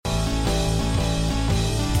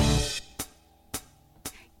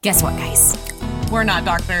Guess what, guys? We're not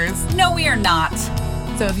doctors. No, we are not.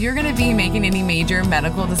 So if you're going to be making any major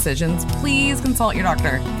medical decisions, please consult your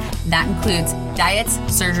doctor. That includes diets,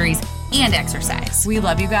 surgeries, and exercise. We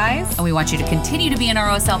love you guys. And we want you to continue to be in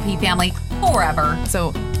our OSLP family forever.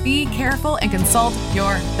 So be careful and consult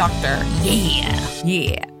your doctor. Yeah.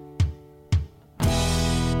 Yeah.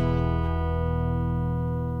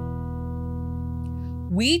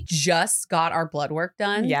 We just got our blood work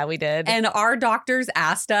done. Yeah, we did. And our doctors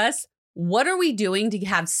asked us, what are we doing to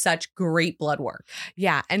have such great blood work?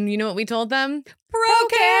 Yeah. And you know what we told them?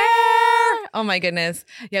 ProCare! Oh my goodness.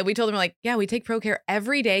 Yeah, we told them, like, yeah, we take ProCare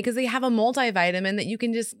every day because they have a multivitamin that you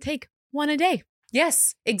can just take one a day.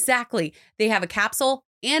 Yes, exactly. They have a capsule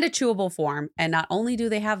and a chewable form. And not only do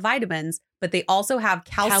they have vitamins, but they also have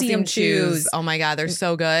calcium chews. Oh my God, they're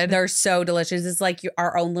so good. They're so delicious. It's like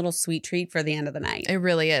our own little sweet treat for the end of the night. It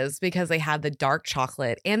really is, because they have the dark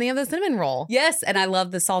chocolate and they have the cinnamon roll. Yes, and I love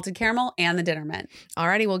the salted caramel and the dinner mint.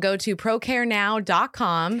 Alrighty, we'll go to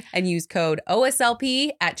procarenow.com and use code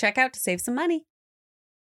OSLP at checkout to save some money.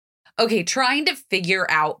 Okay, trying to figure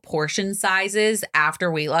out portion sizes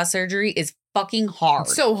after weight loss surgery is fucking hard.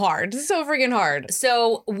 So hard. So freaking hard.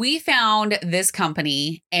 So we found this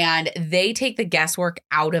company and they take the guesswork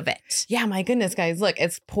out of it. Yeah, my goodness, guys. Look,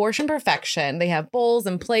 it's portion perfection. They have bowls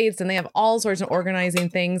and plates and they have all sorts of organizing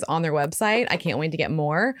things on their website. I can't wait to get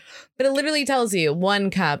more. But it literally tells you 1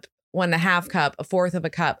 cup, 1.5 cup, 1/4 of a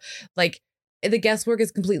cup. Like, the guesswork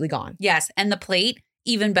is completely gone. Yes. And the plate,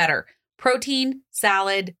 even better. Protein,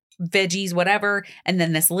 salad, veggies, whatever. And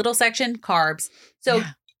then this little section, carbs. So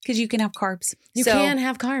because you can have carbs. You can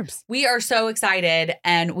have carbs. We are so excited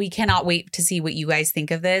and we cannot wait to see what you guys think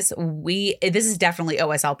of this. This is definitely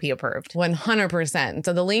OSLP approved. 100%.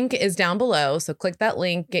 So the link is down below. So click that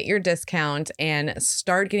link, get your discount, and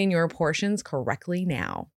start getting your portions correctly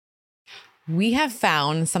now. We have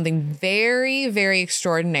found something very, very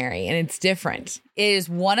extraordinary, and it's different. It is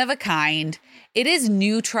one of a kind. It is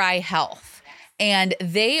Nutri Health, and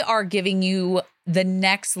they are giving you the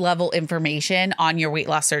next level information on your weight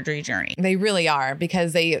loss surgery journey. They really are,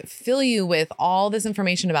 because they fill you with all this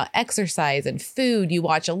information about exercise and food. You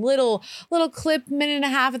watch a little clip, 1.5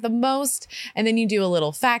 minutes at the most, and then you do a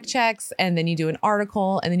little fact checks, and then you do an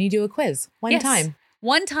article, and then you do a quiz one time.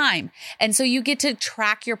 One time. And so you get to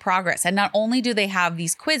track your progress. And not only do they have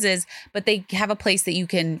these quizzes, but they have a place that you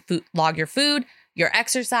can log your food, your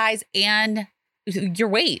exercise, and your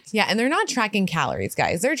weight. Yeah. And they're not tracking calories,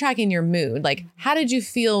 guys. They're tracking your mood. Like, how did you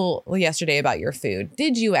feel yesterday about your food?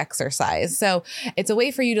 Did you exercise? So it's a way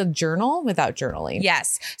for you to journal without journaling.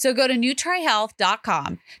 Yes. So go to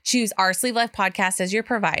NutriHealth.com, choose Our Sleeve Life Podcast as your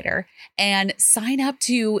provider, and sign up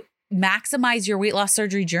to maximize your weight loss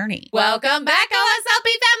surgery journey. Welcome back, OSLP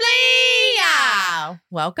family. Yeah.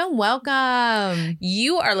 Welcome.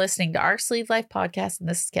 You are listening to Our Sleeve Life Podcast, and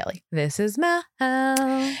this is Kelly. This is Mel.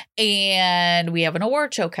 And we have an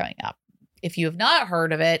award show coming up. If you have not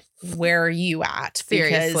heard of it, where are you at?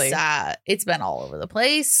 Seriously. Because it's been all over the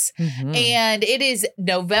place. Mm-hmm. And it is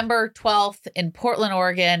November 12th in Portland,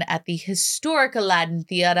 Oregon at the historic Aladdin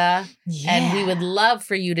Theater. Yeah. And we would love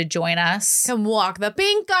for you to join us. Come walk the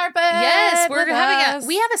pink carpet. Yes, we're with having us.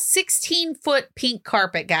 we have a 16-foot pink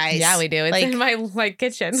carpet, guys. Yeah, we do. It's Like, in my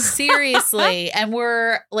kitchen. seriously. And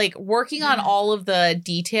we're like working on all of the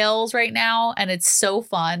details right now. And it's so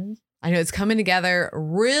fun. I know it's coming together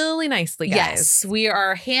really nicely, guys. Yes, we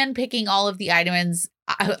are handpicking all of the items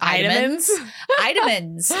items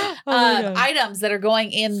that are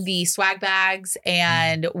going in the swag bags,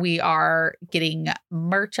 and we are getting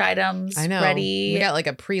merch items ready. We got like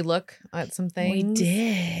a pre-look at some things. We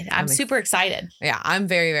did. I'm super excited. Yeah, I'm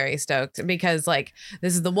very, very stoked, because like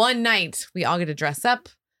this is the one night we all get to dress up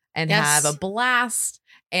and have a blast.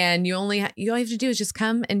 And all you have to do is just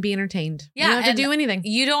come and be entertained. Yeah, you don't have to do anything.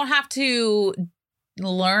 You don't have to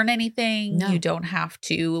learn anything. No. You don't have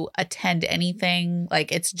to attend anything. Like,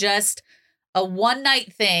 it's just a one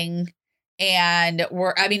night thing. And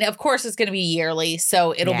of course it's going to be yearly.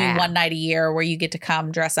 So it'll be one night a year where you get to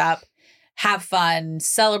come, dress up, have fun,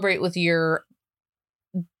 celebrate with your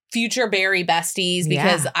future berry besties,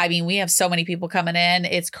 because we have so many people coming in.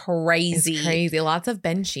 It's crazy. It's crazy. Lots of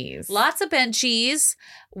benchies,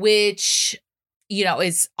 which,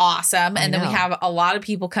 is awesome. And then we have a lot of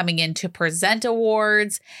people coming in to present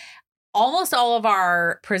awards. Almost all of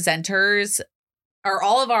our presenters, or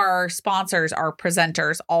all of our sponsors, are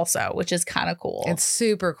presenters also, which is kind of cool. It's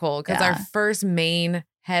super cool, because our first main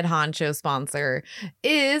head honcho sponsor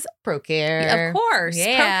is ProCare. Of course.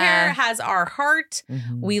 Yeah. ProCare has our heart.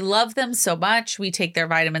 Mm-hmm. We love them so much. We take their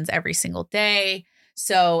vitamins every single day.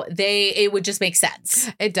 So it would just make sense.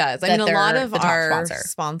 It does. I that mean, a lot they're of the top our sponsor.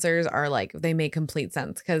 sponsors are like, they make complete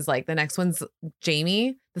sense because like the next one's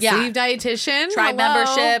Jamie, the Yeah. sleeve dietitian. Tribe Hello.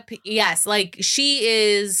 membership. Yes. Like she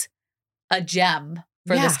is a gem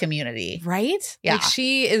for Yeah. this community Right? Yeah. Like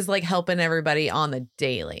she is like helping everybody on the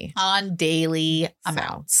daily. on daily So,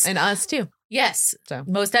 amounts. and us too. Yes, So.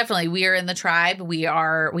 most definitely. We are in the tribe. We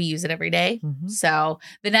use it every day. Mhm. So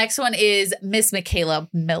the next one is Miss Michaela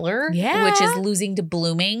Miller, Yeah. which is Losing to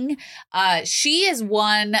Blooming. She is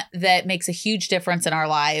one that makes a huge difference in our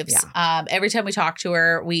lives. Every time we talk to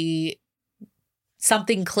her,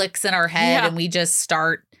 something clicks in our head Yeah. and we just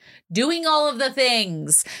start doing all of the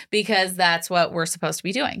things because that's what we're supposed to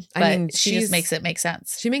be doing. But I mean, she just makes it make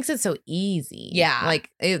sense. She makes it so easy. Yeah. Like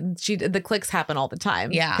the clicks happen all the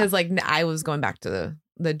time. Yeah. Because like I was going back to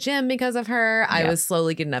the gym because of her. I Yeah. was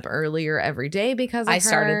slowly getting up earlier every day because of her. I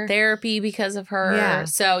started therapy because of her. Yeah.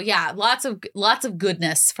 So yeah, lots of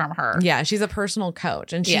goodness from her. Yeah. She's a personal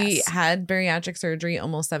coach and she Yes. had bariatric surgery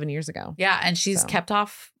almost 7 years ago. Yeah, and she's So. kept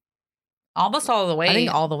off almost all of the weight. I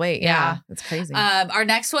think all the way. Yeah. It's crazy. Our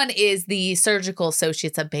next one is the Surgical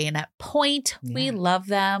Associates of Bayonet Point. We Yeah. love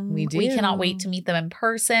them. We We cannot do. wait to meet them in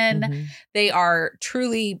person. Mhm. They are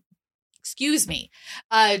truly,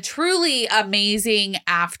 truly amazing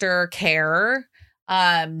aftercare.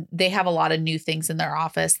 They have a lot of new things in their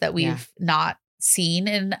office that we've not seen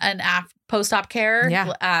in an post-op care.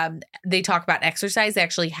 Yeah. They talk about exercise. They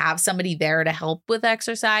actually have somebody there to help with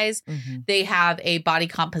exercise. Mhm. They have a body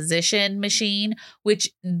composition machine, which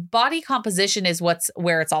body composition is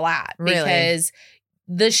where it's all at. Really? Because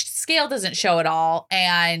the scale doesn't show it all.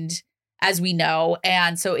 And as we know,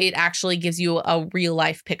 and so it actually gives you a real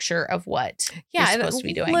life picture of what you're Yeah, supposed to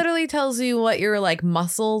be doing. Literally tells you what your like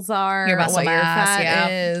muscles are, Your muscle what your mass, fat yeah.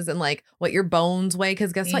 is, and like what your bones weigh.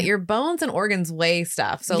 Because guess what, Yeah. your bones and organs weigh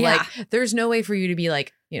stuff. So Yeah. like, there's no way for you to be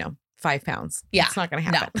like 5 pounds. Yeah. It's not gonna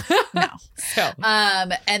happen. No. So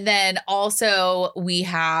And then also we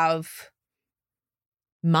have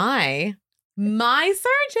my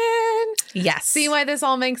surgeon. yes. See why this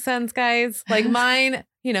all makes sense, guys? Like mine,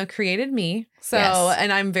 created me. So, Yes.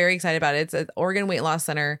 and I'm very excited about it. It's an Organ Weight Loss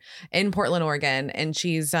Center in Portland, Oregon. And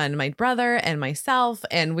she's done my brother and myself.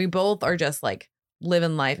 And we both are just like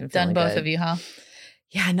living life and done feeling both good. of you, huh?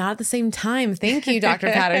 Yeah, not at the same time. Thank you,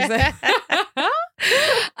 Dr. Patterson.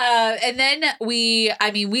 And then we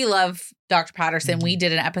love Dr. Patterson. We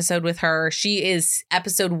did an episode with her. She is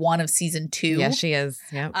episode 1 of season 2. Yes, she is.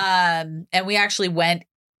 Yep. And we actually went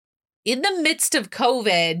in the midst of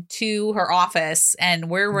COVID to her office and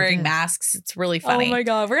we're wearing did. masks. It's really funny. Oh my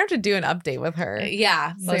God. We're going to have to do an update with her.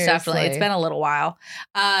 Yeah, most definitely. It's Seriously. been a little while.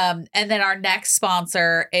 And then our next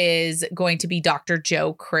sponsor is going to be Dr.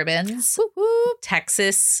 Joe Cribbins, Whoop, whoop.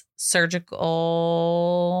 Texas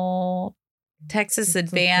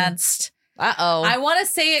Advanced. Uh-oh. I want to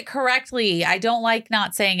say it correctly. I don't like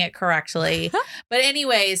not saying it correctly. But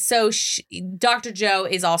anyways, so Dr. Joe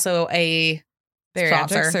is also a bariatric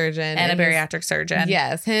sponsor surgeon. and a he's- bariatric surgeon.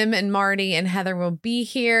 Yes, him and Marty and Heather will be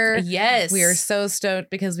here. Yes. We are so stoked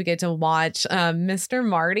because we get to watch Mr.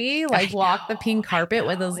 Marty walk the pink carpet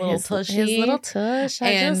with his little tushy. His little tush. I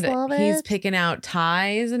and just love he's it. picking out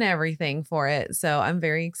ties and everything for it. So I'm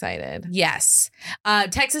very excited. Yes.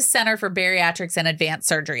 Texas Center for Bariatrics and Advanced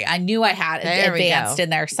Surgery. I knew I had There we advanced go. in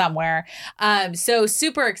there somewhere. So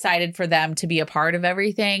super excited for them to be a part of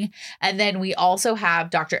everything. And then we also have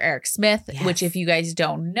Dr. Eric Smith, Yes. which if you guys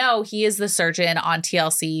don't know, he is the surgeon on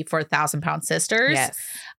TLC for 1,000 Pound Sisters.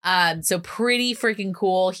 Yes. So pretty freaking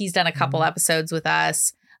cool. He's done a couple Mhm. episodes with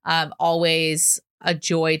us. Always a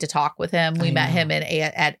joy to talk with him. We I met know. him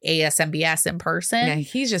at ASMBS in person. Yeah,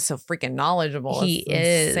 he's just so freaking knowledgeable. He It's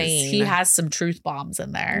is. insane. He has some truth bombs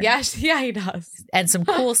in there. Yes, yeah, he does. And some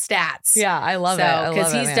cool stats. Yeah, I love it. I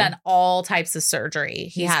Because love it, he's man. done all types of surgery.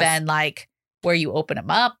 He He's has. been like where you open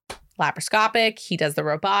him up, laparoscopic. He does the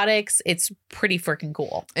robotics. It's pretty freaking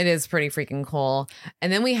cool. It is pretty freaking cool.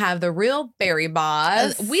 And then we have the real Berry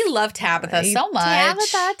Boss. We love Tabitha so much.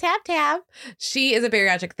 Tabitha, Tab. She is a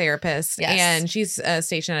bariatric therapist Yes. and she's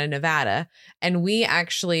stationed out of Nevada. And we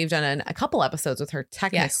actually have done a couple episodes with her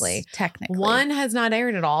technically. Yes, technically. One has not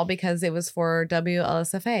aired at all because it was for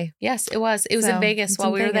WLSFA. Yes, it was. It was So, in Vegas it's while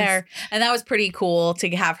in we were Vegas. there. And that was pretty cool to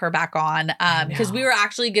have her back on I because we know. were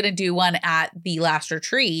actually going to do one at the last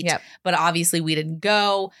retreat, Yep. but obviously we didn't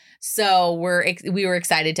go. So we were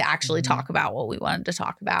excited to actually Mhm. talk about what we wanted to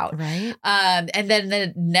talk about. Right. And then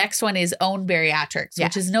the next one is Own Bariatrics, Yes.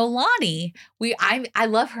 which is Nolani. I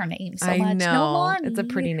love her name so I much. know. Nolani. It's a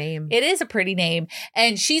pretty name. It is a pretty name.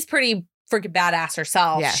 And she's pretty freaking badass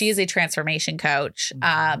herself. Yes. She is a transformation coach.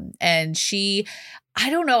 Mhm. And I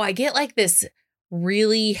don't know, I get like this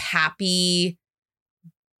really happy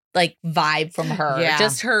like vibe from her. Yeah.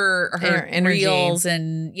 Just her energy. reels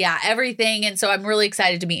and everything. And so I'm really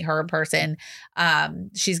excited to meet her in person.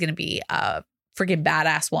 She's going to be a freaking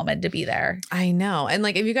badass woman to be there. I know. And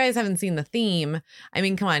like, if you guys haven't seen the theme, I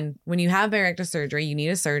mean, come on, when you have bariatric surgery, you need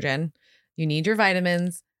a surgeon, you need your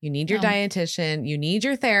vitamins, you need your dietitian, you need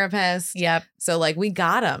your therapist. Yep. So like, we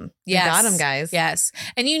got them. Yes. We got them, guys. Yes.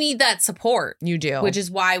 And you need that support. You do. Which is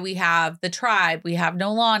why we have the tribe, we have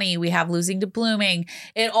Nolani, we have Losing to Blooming.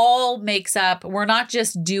 It all makes up. We're not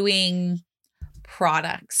just doing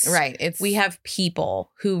products. Right. We have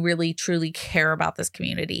people who really truly care about this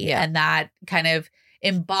community. Yeah. And that kind of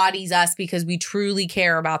embodies us because we truly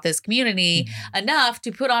care about this community enough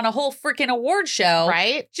to put on a whole freaking award show.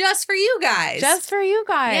 Right. Just for you guys. Just for you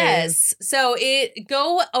guys. Yes. So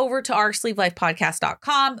go over to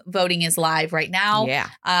oursleevelifepodcast.com. Voting is live right now. Yeah.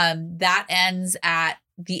 That ends at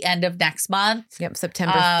the end of next month. Yep.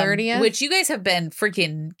 September 30th. Which you guys have been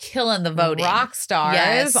freaking killing the voting. Rock stars.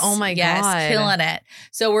 Yes. Oh my God. Yes, killing it.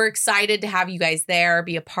 So we're excited to have you guys there,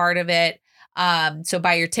 be a part of it. So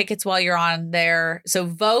buy your tickets while you're on there. So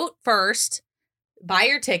vote first, buy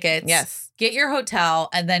your tickets. Yes. Get your hotel,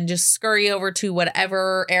 and then just scurry over to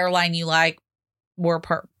whatever airline you like. We're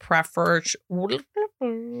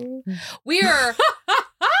we are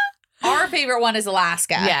our favorite one is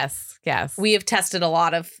Alaska. Yes. Yes. We have tested a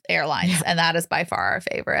lot of airlines, and that is by far our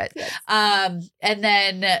favorite. Yes. And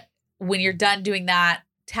then when you're done doing that,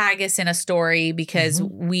 tag us in a story because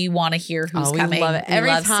we want to hear who's coming. We love it. We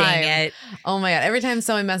love seeing it. Oh my God. Every time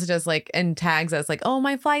someone messages like and tags us like, oh,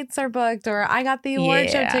 my flights are booked or I got the award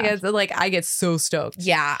show tickets. Like I get so stoked.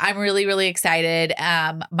 Yeah. I'm really, really excited.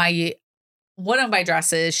 One of my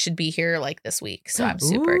dresses should be here like this week. So I'm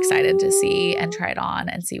super excited to see and try it on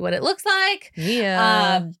and see what it looks like.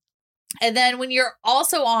 Yeah. And then when you're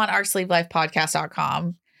also on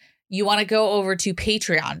oursleevelifepodcast.com, you want to go over to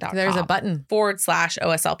patreon.com. There's a button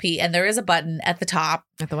 /OSLP. And there is a button at the top.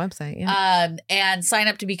 At the website. Yeah. And sign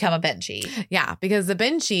up to become a Benchie. Yeah. Because the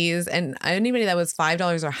Benchies and anybody that was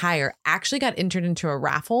 $5 or higher actually got entered into a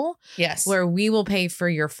raffle. Yes. Where we will pay for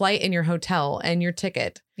your flight and your hotel and your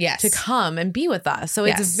ticket. Yes. To come and be with us. So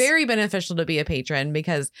it's very beneficial to be a patron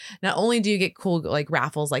because not only do you get cool like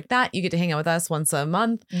raffles like that, you get to hang out with us once a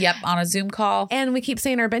month. Yep. On a Zoom call. And we keep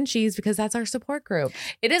saying our Benchies because that's our support group.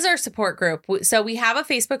 It is our support group. So we have a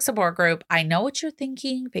Facebook support group. I know what you're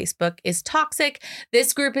thinking. Facebook is toxic.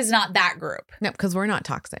 This group is not that group. No, because we're not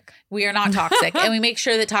toxic. We are not toxic. And we make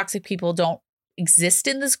sure that toxic people don't exist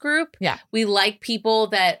in this group. Yeah. We like people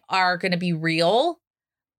that are going to be real.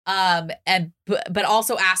 But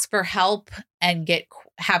also ask for help and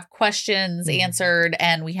have questions answered.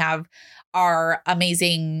 And we have our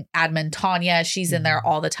amazing admin Tanya. She's in there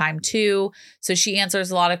all the time too. So she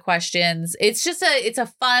answers a lot of questions. It's just it's a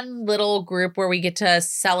fun little group where we get to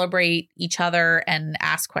celebrate each other and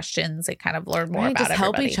ask questions and kind of learn more about just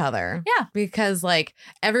help everybody. each other. Yeah. Because like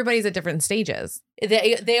everybody's at different stages.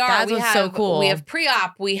 They are. That's what's so cool. We have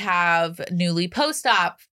pre-op. We have newly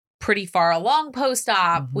post-op. Pretty far along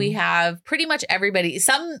post-op. We have pretty much everybody.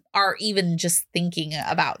 Some are even just thinking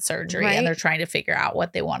about surgery and they're trying to figure out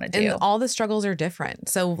what they want to do. And all the struggles are different.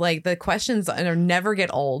 So like the questions never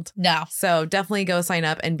get old. No. So definitely go sign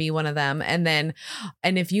up and be one of them. And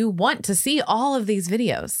if you want to see all of these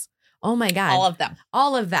videos, oh my God.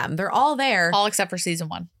 All of them. They're all there. All except for season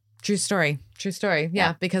 1. True story.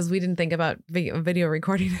 Yeah, because we didn't think about video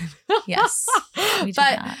recording it. Yes.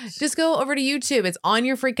 But just go over to YouTube. It's on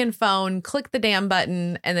your freaking phone. Click the damn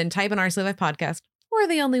button and then type in Our Sleeve Life Podcast. We're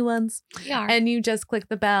the only ones. We are. And you just click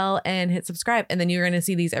the bell and hit subscribe. And then you're going to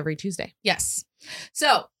see these every Tuesday. Yes.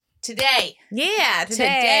 So today. Yeah.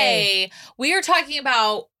 Today we are talking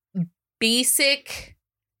about the basic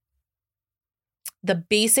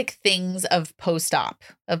things of post-op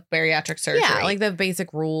of bariatric surgery. Yeah, like the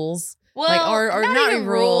basic rules. Well, like, or not even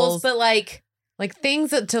rules, but like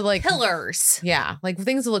things to like pillars. Yeah, like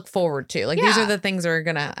things to look forward to. Like these are the things that are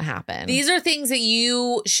gonna happen. These are things that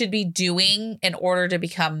you should be doing in order to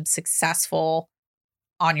become successful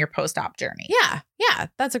on your post-op journey. Yeah,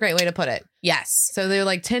 that's a great way to put it. Yes. So they're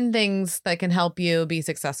like 10 things that can help you be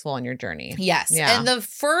successful on your journey. Yes. Yeah. And the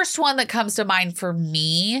first one that comes to mind for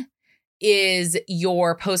me is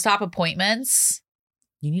your post-op appointments.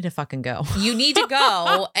 You need to fucking go. You need to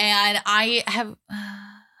go. And I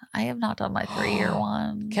have not done my 3-year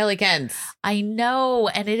one. Kelly Kent's. I know.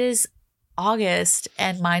 And it is August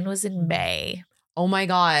and mine was in May. Oh my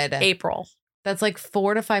God. April. That's like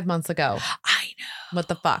 4 to 5 months ago. I know. What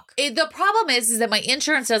the fuck? The problem is that my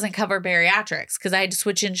insurance doesn't cover bariatrics because I had to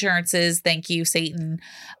switch insurances. Thank you, Satan.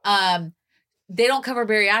 they don't cover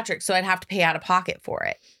bariatrics, so I'd have to pay out of pocket for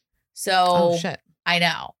it. So Oh shit. I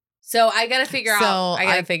know. So I got to figure out. I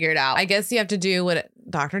got to figure it out. I guess you have to do what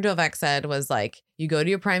Dr. Dovek said was like, you go to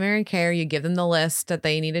your primary care, you give them the list that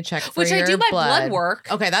they need to check for Which your I do my blood blood work.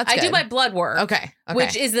 Okay, that's I good. do my blood work. Okay.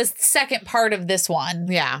 Which is the second part of this one.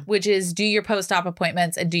 Yeah. Which is do your post-op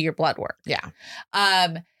appointments and do your blood work. Yeah.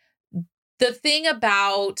 The thing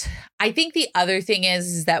about, I think the other thing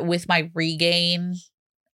is that with my regain,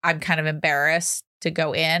 I'm kind of embarrassed to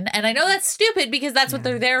go in. And I know that's stupid because that's what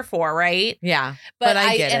they're there for, right? Yeah. But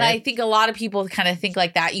I get it. I think a lot of people kind of think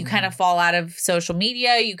like that. You kind of fall out of social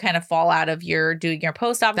media. You kind of fall out of your doing your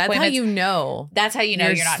post-op That's appointments. how you know. That's how you know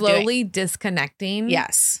you're not slowly doing. disconnecting.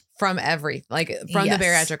 Yes. From from the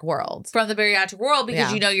bariatric world. From the bariatric world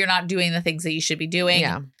because you know you're not doing the things that you should be doing.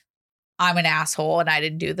 Yeah. I'm an asshole and I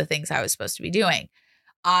didn't do the things I was supposed to be doing.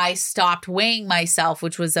 I stopped weighing myself,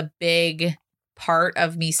 which was a big part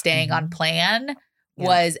of me staying on plan.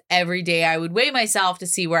 Was every day I would weigh myself to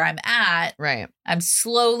see where I'm at. Right. I'm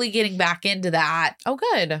slowly getting back into that. Oh,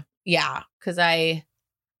 good. Yeah. Because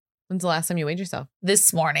when's the last time you weighed yourself?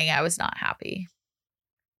 This morning, I was not happy.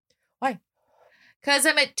 Why? Because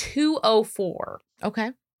I'm at 204.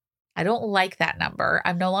 Okay. I don't like that number.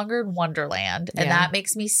 I'm no longer in Wonderland, and that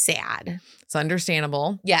makes me sad. It's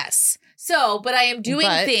understandable. Yes. So, but I am doing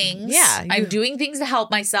things. Yeah. I'm doing things to help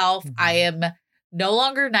myself. I am no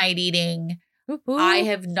longer night eating. Ooh. I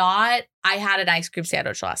had an ice cream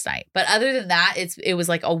sandwich last night, but other than that, it was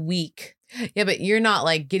like a week. Yeah, but you're not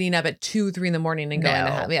like getting up at 2-3 in the morning and going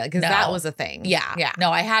to have because that was a thing. Yeah. Yeah. No,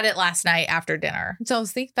 I had it last night after dinner. So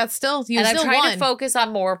see, that's still and I'm trying to focus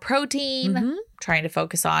on more protein, trying to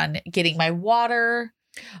focus on getting my water.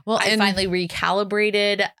 Well, I finally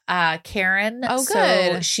recalibrated Karen. Oh,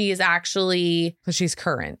 good. So she is actually... So she's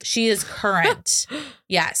current. She is current.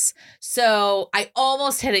 Yes. So I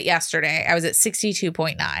almost hit it yesterday. I was at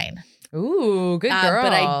 62.9. Ooh, good girl.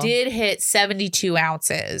 But I did hit 72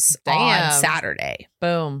 ounces on Saturday.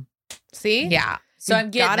 Boom. See? Yeah. So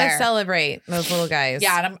I'm getting gotta celebrate those little guys.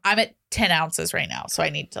 Yeah. And I'm at 10 ounces right now. So I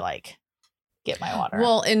need to get my water.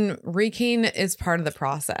 Well, and regain is part of the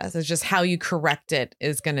process. It's just how you correct it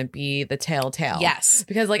is going to be the telltale. Yes.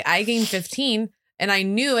 Because I gained 15 and I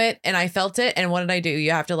knew it and I felt it. And what did I do?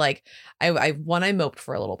 You have to I moped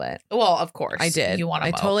for a little bit. Well, of course. I did. You want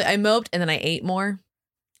to mope. I moped and then I ate more.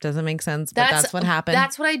 Doesn't make sense, but that's what happened.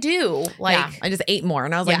 That's what I do. I just ate more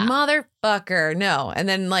and I was like, motherfucker, no. And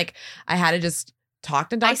then I had to just talk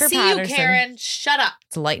to Dr. Patterson. I see you, Karen. Shut up.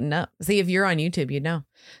 To lighten up. See, if you're on YouTube, you'd know.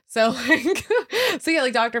 So,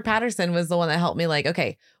 Dr. Patterson was the one that helped me.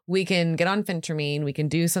 Okay, we can get on Phentermine. We can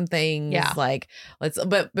do some things. Yeah. But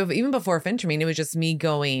even before Phentermine, it was just me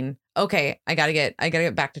going, okay, I gotta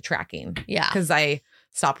get back to tracking. Yeah. Because I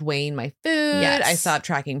stopped weighing my food. Yes. I stopped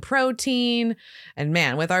tracking protein. And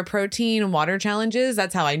man, with our protein and water challenges,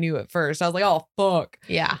 that's how I knew at first. I was like, oh, fuck.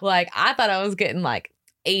 Yeah. I thought I was getting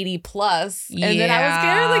 80 plus. And then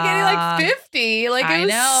I was getting 50. It was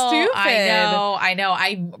stupid. I know.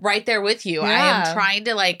 I'm right there with you. Yeah. I am trying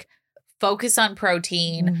to focus on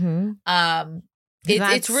protein. Mm-hmm.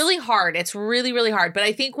 It's really hard. It's really, really hard. But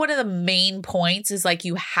I think one of the main points is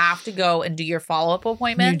you have to go and do your follow-up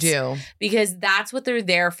appointments. You do. Because that's what they're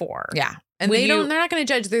there for. Yeah. And they're not going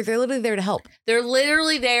to judge. They're literally there to help. They're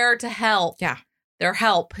literally there to help. Yeah. Their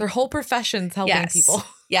help. Their whole profession's helping people.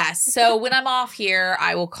 Yes. So when I'm off here,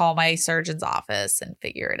 I will call my surgeon's office and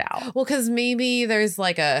figure it out. Well, because maybe there's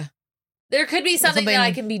there could be something that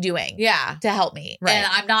I can be doing. Yeah. To help me. Right. And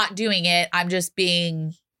I'm not doing it. I'm just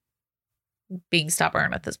being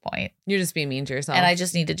stubborn at this point. You're just being mean to yourself. And I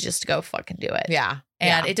just need to just go fucking do it. Yeah.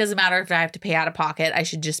 And it doesn't matter if I have to pay out of pocket. I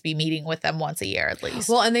should just be meeting with them once a year at least.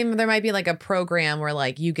 Well, and there might be a program where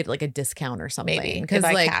you get a discount or something. Maybe because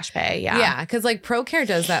I cash pay. Yeah. Yeah. Because ProCare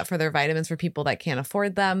does that for their vitamins for people that can't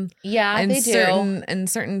afford them. Yeah, and they do. And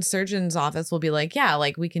certain surgeons' office will be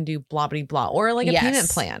we can do blah, blah, blah. Or a payment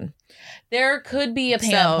plan. There could be a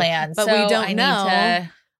payment plan. But we don't know.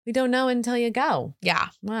 We don't know until you go. Yeah.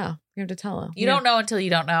 Wow. You have to tell them. You don't know until you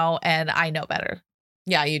don't know. And I know better.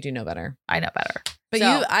 Yeah, you do know better. I know better. But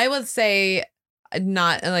I would say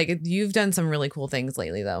not you've done some really cool things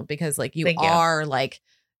lately though, because you are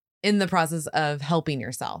in the process of helping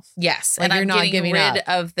yourself. Yes. And I'm not getting rid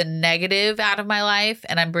of the negative out of my life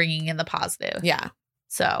and I'm bringing in the positive. Yeah.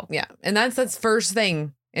 So, yeah. And that's first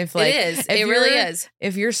thing. If it is, it really is.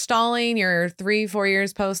 If you're stalling, you're 3-4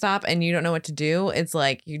 years post-op and you don't know what to do, it's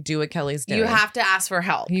you do what Kelly's doing. You have to ask for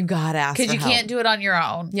help. You gotta ask for help. Because you can't do it on your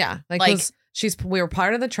own. Yeah. we were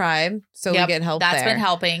part of the tribe, so we get help That's there. been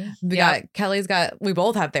helping. We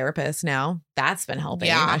both have therapists now. That's been helping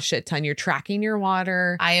a shit ton. You're tracking your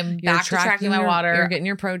water. I am back to tracking my water. You're getting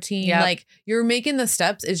your protein. Like you're making the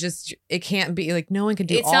steps. It's just, it can't be like, no one can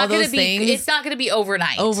do all those things. It's not going to be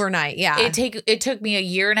overnight. Yeah. It took me a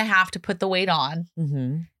year and a half to put the weight on.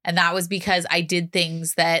 Mm-hmm. And that was because I did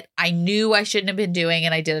things that I knew I shouldn't have been doing,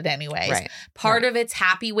 and I did it anyways. Right. Part of it's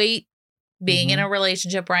happy weight, being in a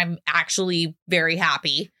relationship where I'm actually very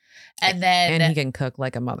happy. And then he can cook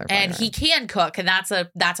like a motherfucker. And he can cook, and that's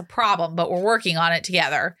a problem, but we're working on it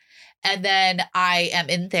together. And then I am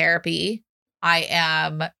in therapy. I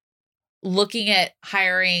am looking at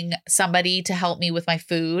hiring somebody to help me with my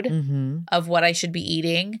food of what I should be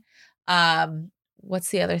eating. What's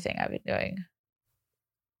the other thing I've been doing?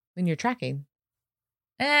 When you're tracking.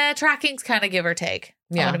 Tracking's kind of give or take.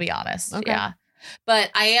 Yeah. I'm going to be honest. Okay. Yeah.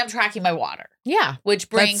 But I am tracking my water. Yeah. Which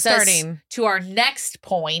brings us to our next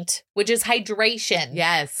point, which is hydration.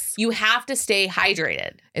 Yes. You have to stay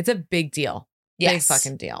hydrated. It's a big deal. Yes. Big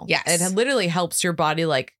fucking deal. Yes. It literally helps your body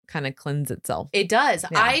like kind of cleanse itself. It does.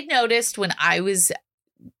 Yeah. I noticed when I was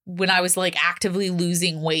like actively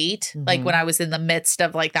losing weight, like when I was in the midst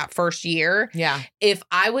of like that first year. Yeah. If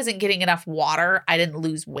I wasn't getting enough water, I didn't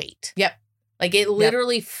lose weight. Yep. Like it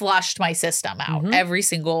literally flushed my system out every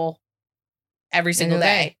single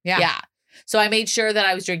day. Yeah. So I made sure that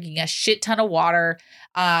I was drinking a shit ton of water.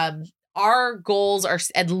 Our goals are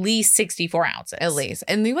at least 64 ounces. At least.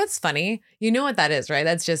 And what's funny, you know what that is, right?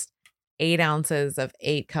 That's just 8 ounces of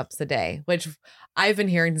 8 cups a day, which I've been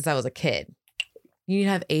hearing since I was a kid. You need to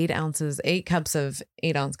have 8 ounces, 8 cups of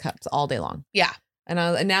 8-ounce cups all day long. Yeah.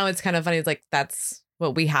 And now it's kind of funny. It's like, that's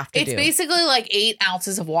what we have to do. It's basically like 8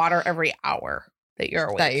 ounces of water every hour that you're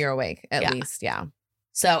awake. At least. Yeah.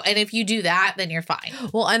 So, and if you do that, then you're fine.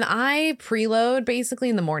 Well, and I preload basically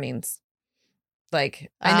in the mornings.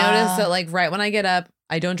 Like I notice that like right when I get up,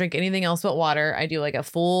 I don't drink anything else but water. I do like a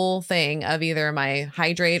full thing of either my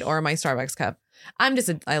Hydrate or my Starbucks cup. I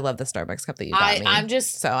love the Starbucks cup that you got me.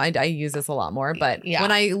 So I use this a lot more, but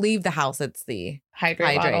when I leave the house, it's the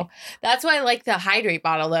Hydrate bottle. That's why I like the Hydrate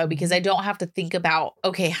bottle though, because I don't have to think about,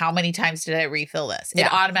 okay, how many times did I refill this?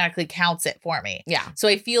 It automatically counts it for me. Yeah. So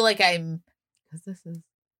I feel like because this is,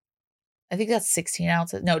 I think that's 16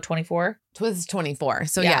 ounces. No, 24. This is 24.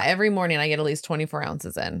 So yeah, every morning I get at least 24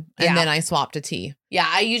 ounces in, and then I swap to tea. Yeah.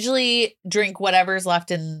 I usually drink whatever's left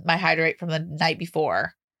in my Hydrate from the night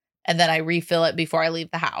before, and then I refill it before I leave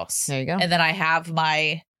the house. There you go. And then I have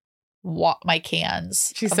my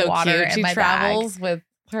cans. She's of so water cute. in She my travels bag. with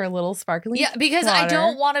her little sparkling. Yeah, because water. I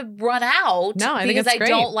don't want to run out. No, I because think it's I great.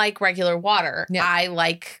 don't like regular water. Yeah. I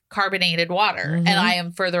like carbonated water, and I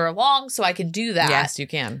am further along, so I can do that. Yes, you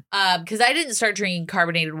can. Because I didn't start drinking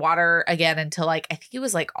carbonated water again until like I think it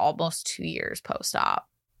was like almost 2 years post-op.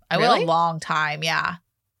 I went a long time. Yeah.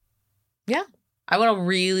 Yeah. I went a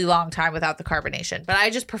really long time without the carbonation, but I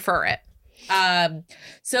just prefer it.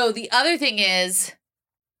 So the other thing is,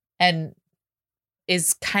 and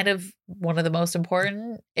is kind of one of the most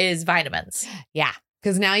important, is vitamins. Yeah.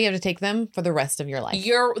 Because now you have to take them for the rest of your life.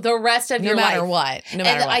 The rest of your life. No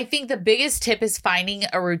matter what. I think the biggest tip is finding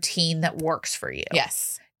a routine that works for you.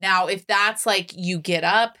 Yes. Now, if that's like you get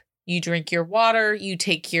up, you drink your water, you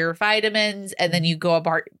take your vitamins, and then you go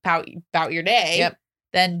about your day,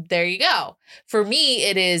 then there you go. For me,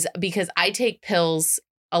 it is because I take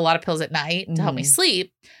a lot of pills at night to help me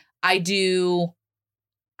sleep. I do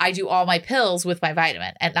all my pills with my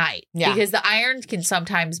vitamin at night. Yeah. Because the iron can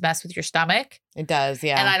sometimes mess with your stomach. It does,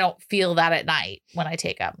 yeah. And I don't feel that at night when I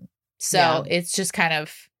take them. So it's just kind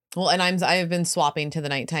of. Well, and I've been swapping to the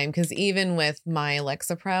nighttime because even with my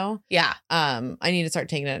Lexapro, I need to start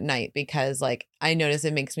taking it at night because like I notice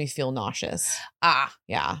it makes me feel nauseous.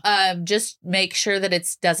 Yeah. Just make sure that it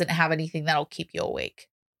doesn't have anything that'll keep you awake.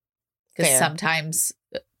 Because sometimes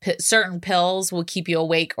certain pills will keep you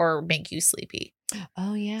awake or make you sleepy.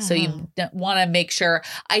 Oh, yeah. So you want to make sure.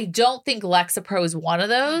 I don't think Lexapro is one of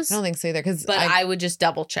those. I don't think so either. But I would just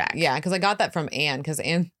double check. Yeah, because I got that from Anne. Because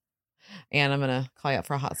Anne, I'm going to call you up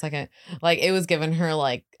for a hot second. Like, it was giving her,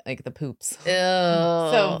 like the poops. Ew.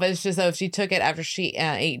 So, but it's just, so if she took it after she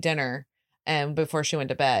ate dinner and before she went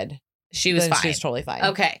to bed, she was fine. She was totally fine.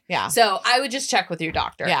 Okay. Yeah. So I would just check with your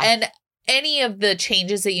doctor. Yeah. And any of the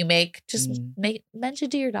changes that you make, just mention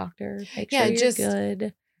to your doctor. Make sure you're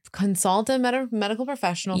good. Consult a medical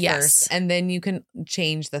professional first, and then you can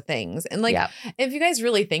change the things. And like, if you guys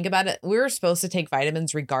really think about it, we're supposed to take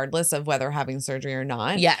vitamins regardless of whether having surgery or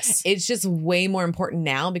not. Yes. It's just way more important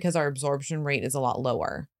now because our absorption rate is a lot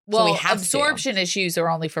lower. Well, so absorption issues are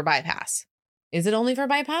only for bypass. Is it only for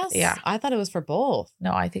bypass? Yeah. I thought it was for both.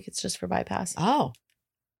 No, I think it's just for bypass. Oh.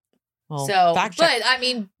 Well, So, fact check. but I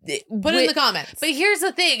mean, Put it in the comments. But here's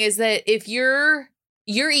the thing is that if you're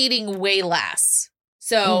eating way less.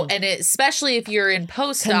 So, and especially if you're in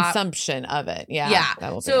post-op. Consumption of it. Yeah. Yeah.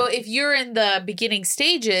 That will be So it. if you're in the beginning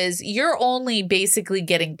stages, you're only basically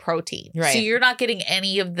getting protein. Right. So you're not getting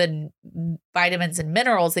any of the vitamins and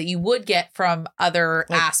minerals that you would get from other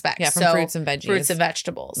aspects. Yeah, from fruits and veggies. Fruits and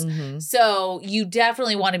vegetables. Mhm. So you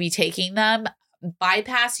definitely want to be taking them.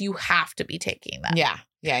 Bypass, you have to be taking them. Yeah.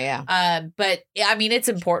 Yeah. But I mean, it's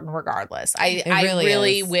important regardless. I really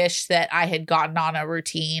really is. wish that I had gotten on a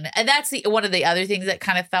routine. And that's one of the other things that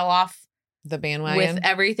kind of fell off The bandwagon. with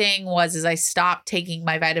everything is I stopped taking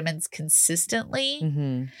my vitamins consistently.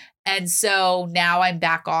 Mm-hmm. And so now I'm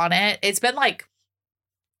back on it. It's been like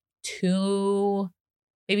 2,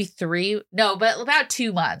 maybe 3, no, but about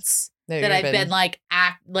 2 months that I've been like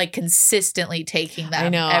consistently taking them. I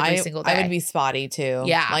know. every single day. I would be spotty too.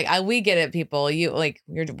 Yeah. Like we get it, people.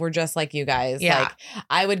 We're just like you guys. Yeah. Like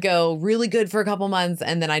I would go really good for a couple months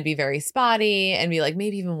and then I'd be very spotty and be like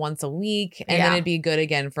maybe even once a week. And then it'd be good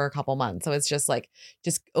again for a couple months. So it's just like,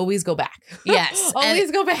 just always go back. Yes.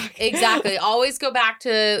 Always go back. Exactly. Always go back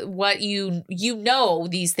to what you know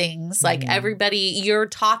these things. Like everybody, you're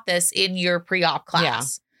taught this in your pre-op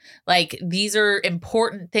class. Like these are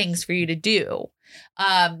important things for you to do.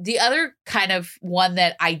 The other kind of one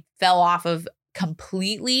that I fell off of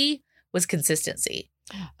completely was consistency.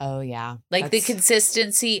 Oh yeah. Like the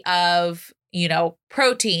consistency of,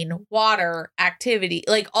 protein, water, activity,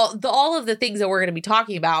 like all of the things that we're going to be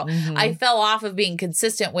talking about. Mhm. I fell off of being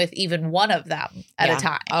consistent with even one of them at a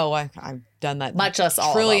time. Oh, I've done that Much less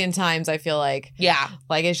all trillion times. I feel like, Yeah.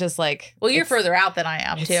 like it's just like, Well, you're it's- further out than I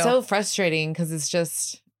am It's too. so frustrating because it's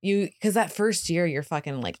just because that first year you're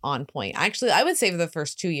fucking like on point. Actually, I would say for the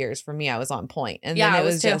first 2 years for me, I was on point, and then I it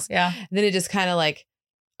was too. just then it just kind of like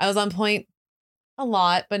I was on point a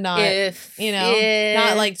lot, but not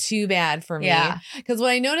not like too bad for me. Yeah. Because what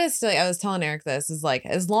I noticed, like I was telling Eric this is like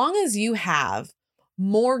as long as you have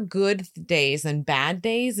more good days than bad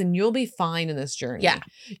days, and you'll be fine in this journey. Yeah.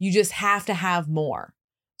 You just have to have more.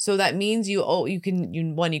 So that means you can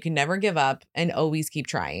never give up and always keep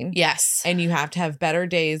trying. Yes. And you have to have better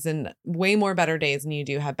days and way more better days than you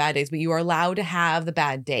do have bad days, but you are allowed to have the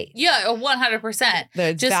bad days. Yeah,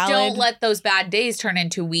 100%. Just don't let those bad days turn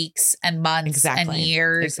into weeks and months and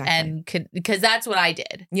years. And because that's what I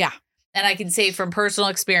did. Yeah. And I can say from personal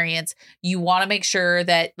experience, you want to make sure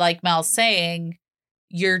that, like Mel's saying,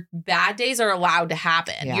 your bad days are allowed to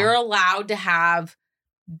happen. Yeah. You're allowed to have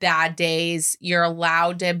bad days. You're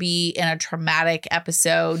allowed to be in a traumatic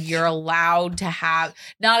episode. You're allowed to have,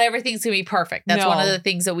 not everything's gonna be perfect. That's one of the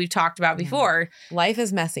things that we've talked about before. Life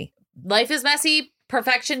is messy. Life is messy.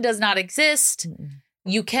 Perfection does not exist.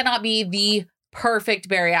 You cannot be the perfect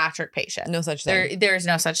bariatric patient. No such thing. There's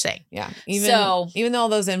no such thing. Yeah. Even though all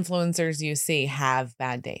those influencers you see have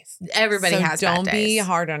bad days. Everybody has bad days. Don't be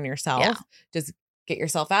hard on yourself. Yeah. Just get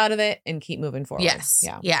yourself out of it and keep moving forward. Yes.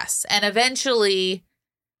 Yeah. Yes. And eventually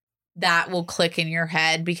that will click in your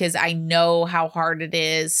head because I know how hard it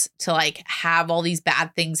is to like have all these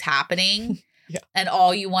bad things happening. Yeah. And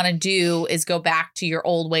all you want to do is go back to your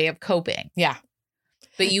old way of coping. Yeah.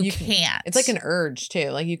 But you can't. It's like an urge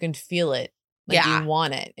too. Like you can feel it. Like you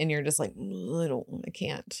want it. And you're just like, I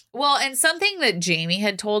can't. Well, and something that Jamie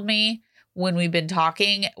had told me when we've been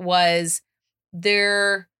talking was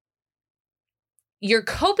your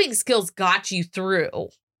coping skills got you through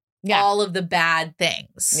all of the bad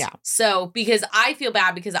things. Yeah. So because I feel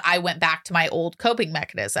bad because I went back to my old coping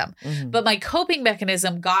mechanism, but my coping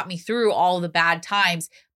mechanism got me through all the bad times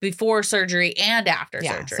before surgery and after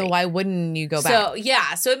surgery. So why wouldn't you go back? So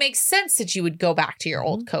so it makes sense that you would go back to your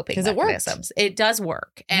old coping mechanisms. It does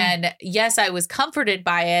work. And yes, I was comforted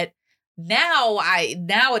by it. Now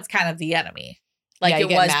it's kind of the enemy. Like it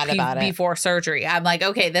was mad about it. Before surgery. I'm like,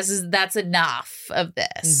 okay, that's enough of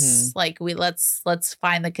this. Like let's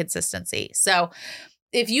find the consistency. So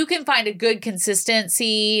if you can find a good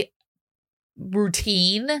consistency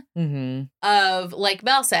routine of, like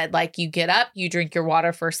Mel said, like you get up, you drink your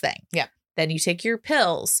water first thing. Yeah. Then you take your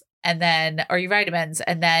pills or your vitamins,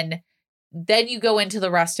 and then you go into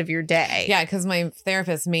the rest of your day. Yeah, because my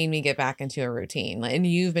therapist made me get back into a routine. And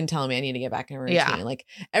you've been telling me I need to get back in a routine. Yeah. Like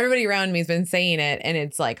everybody around me has been saying it. And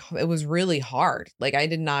it's like, it was really hard. Like I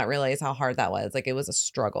did not realize how hard that was. Like it was a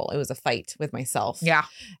struggle. It was a fight with myself. Yeah.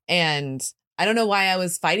 And I don't know why I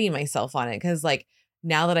was fighting myself on it. Because like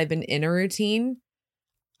now that I've been in a routine,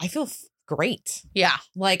 I feel great. Yeah.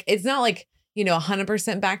 Like it's not like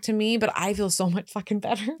 100% back to me, but I feel so much fucking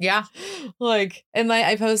better. Yeah. Like, and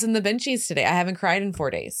I posted in the benchies today. I haven't cried in 4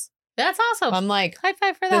 days. That's awesome. I'm like, high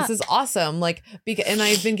five for that. this is awesome. Like, and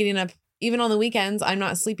I've been getting up even on the weekends. I'm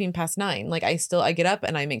not sleeping past 9. Like I get up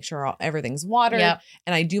and I make sure everything's watered, and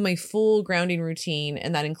I do my full grounding routine.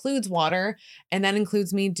 And that includes water. And that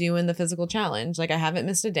includes me doing the physical challenge. Like I haven't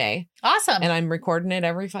missed a day. Awesome. And I'm recording it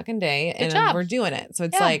every fucking day. Good And job. we're doing it. So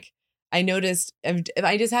it's like, I noticed if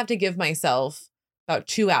I just have to give myself about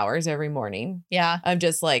 2 hours every morning. Yeah. I'm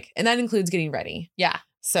just like, and that includes getting ready. Yeah.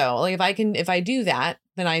 So like if I do that,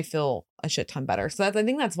 then I feel a shit ton better. So I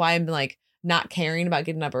think that's why I'm like not caring about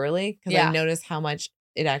getting up early, because I notice how much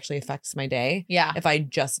it actually affects my day. Yeah. If I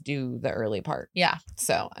just do the early part. Yeah.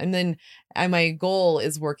 So, and then my goal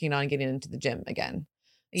is working on getting into the gym again.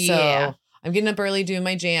 So Yeah. I'm getting up early, doing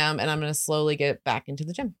my jam, and I'm going to slowly get back into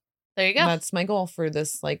the gym. There you go. That's my goal for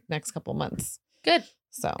this like next couple months. Good.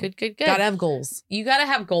 So Good. gotta have goals. You got to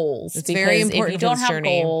have goals. It's very important if you for don't this have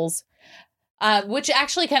journey. goals, which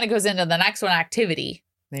actually kind of goes into the next one, activity.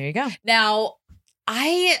 There you go. Now,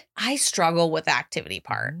 I struggle with the activity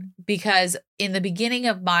part because in the beginning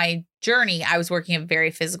of my journey, I was working a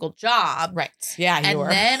very physical job. Right. Yeah, you And were.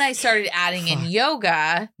 then I started adding in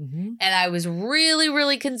yoga, Mhm. and I was really,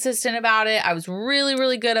 really consistent about it. I was really,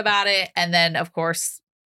 really good about it. And then, of course,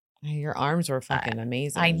 Your arms were fucking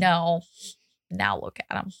amazing. I know. Now look at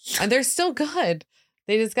them. And they're still good.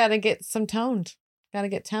 They just got to get toned. Got to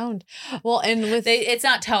get toned. Well, and with It's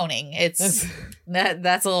not toning. It's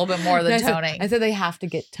that's a little bit more than toning. I said they have to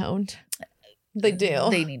get toned. They do.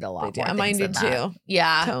 They need a lot They do. more. Mine do things than that. too.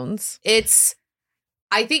 Yeah. Tones.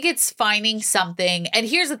 I think it's finding something. And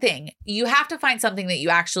here's the thing. You have to find something that you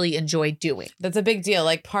actually enjoy doing. That's a big deal.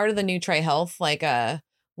 Like part of the Nutri Health, like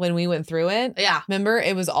when we went through it, Yeah. remember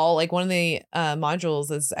it was all like one of the modules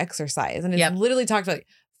is exercise, and it's literally talked about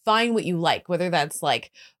find what you like, whether that's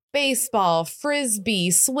like baseball, frisbee,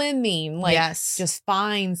 swimming, like just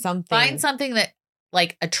find something. Find something that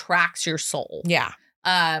like attracts your soul. Yeah.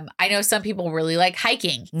 I know some people really like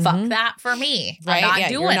hiking. Mhm. Fuck that for me. Right? I'm not Yeah,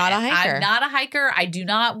 doing you're not it. a hiker. I'm not a hiker. I do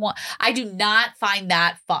not find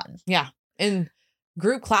that fun. Yeah. And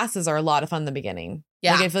group classes are a lot of fun in the beginning.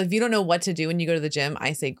 Yeah. Like if you don't know what to do when you go to the gym,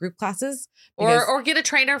 I say group classes. Or get a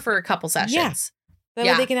trainer for a couple sessions. Yeah. That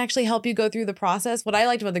Yeah. way they can actually help you go through the process. What I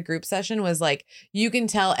liked about the group session was like, you can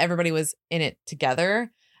tell everybody was in it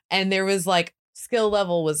together. And there was like skill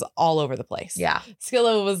level was all over the place. Yeah. Skill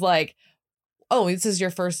level was like, oh, this is your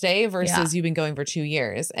first day versus you've been going for 2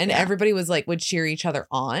 years. And everybody was like, would cheer each other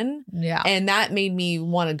on. Yeah. And that made me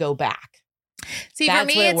want to go back. See, That's for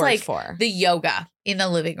me, what it it's worked like for. the yoga in the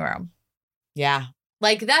living room. Yeah.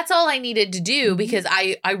 Like that's all I needed to do because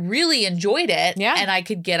I really enjoyed it. Yeah. And I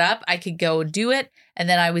could get up, I could go and do it, and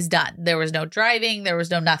then I was done. There was no driving, there was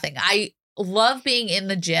no nothing. I love being in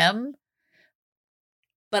the gym,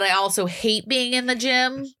 but I also hate being in the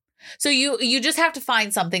gym. So you just have to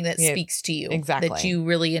find something that speaks to you. Exactly. That you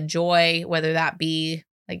really enjoy, whether that be,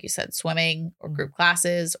 like you said, swimming or group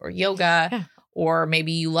classes or yoga, or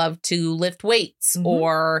maybe you love to lift weights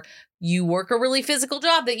or you work a really physical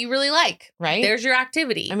job that you really like. Right. There's your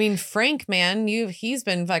activity. I mean, Frank, man, he's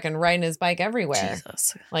been fucking riding his bike everywhere.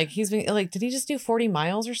 Jesus. Like he's been like, did he just do 40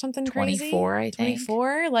 miles or something 24, crazy? I think.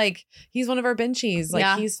 24? Like he's one of our benchies.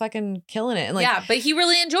 Like he's fucking killing it. And like, yeah, but he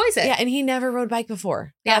really enjoys it. Yeah, and he never rode bike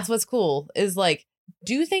before. Yeah. That's what's cool is like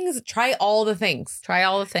do things, try all the things. Try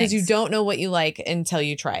all the things. Because you don't know what you like until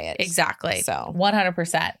you try it. Exactly. So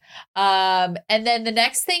 100%. And then the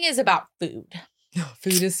next thing is about food.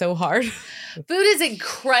 Food is so hard. Food is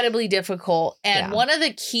incredibly difficult. And one of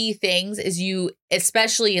the key things is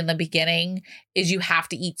especially in the beginning, is you have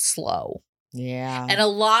to eat slow. Yeah. And a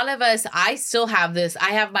lot of us, I still have this.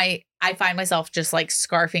 I find myself just like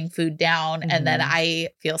scarfing food down and then I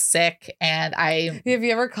feel sick and Have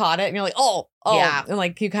you ever caught it and you're like, oh, yeah. And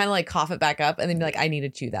like you kind of like cough it back up and then you're like, I need to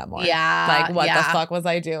chew that more. Yeah. Like what the fuck was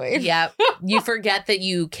I doing? Yep. You forget that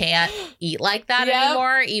you can't eat like that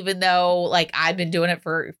anymore, even though like I've been doing it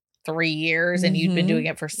for 3 years and you've been doing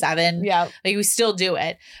it for 7. Yeah. Like we still do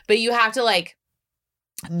it, but you have to like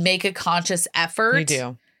make a conscious effort. You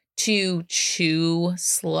do. To chew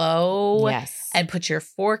slow. Yes. And put your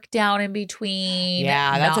fork down in between.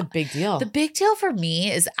 Yeah, that's a big deal. The big deal for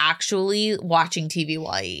me is actually watching TV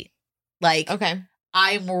while I eat. Like, okay.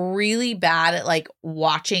 I'm really bad at like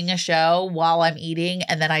watching a show while I'm eating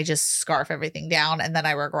and then I just scarf everything down and then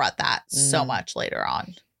I regret that so much later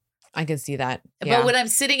on. I can see that. Yeah. But when I'm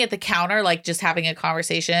sitting at the counter, like just having a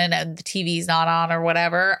conversation and the TV's not on or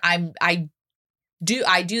whatever, I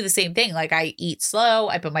do the same thing. Like I eat slow,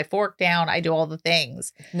 I put my fork down, I do all the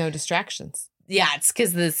things. No distractions. Yeah, it's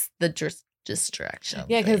because the distraction.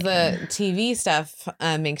 Yeah, because thing. the TV stuff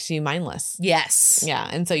makes you mindless. Yes. Yeah,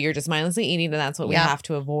 and so you're just mindlessly eating, and that's what we have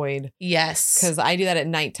to avoid. Yes. Because I do that at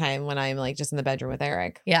nighttime when I'm like just in the bedroom with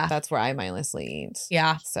Eric. Yeah. That's where I mindlessly eat.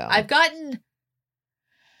 Yeah. So I'm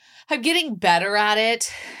getting better at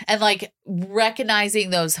it and like recognizing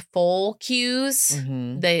those full cues.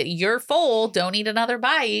 Mhm. That you're full, don't eat another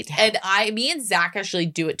bite. Yeah. And me and Zach actually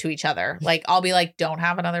do it to each other. Like I'll be like, don't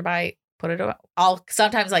have another bite. Put it away. I'll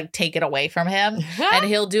sometimes like take it away from him and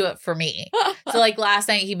he'll do it for me. So like last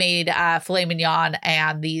night he made filet mignon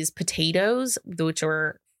and these potatoes, which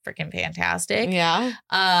were freaking fantastic. Yeah.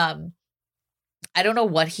 I don't know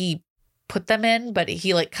what he put them in, but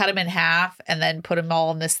he like cut them in half and then put them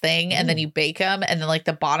all in this thing and then you bake them and then like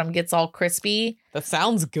the bottom gets all crispy. That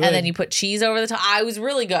sounds good. And then you put cheese over the top. It was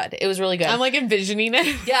really good. It was really good. I'm like envisioning it.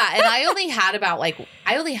 Yeah. And I only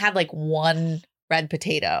had like one red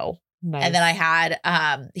potato. Nice. And then I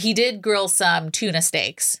had he did grill some tuna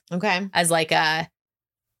steaks Okay. as like a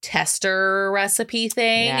tester recipe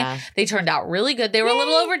thing. Yeah. They turned out really good. They were a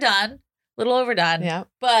little overdone. Yeah.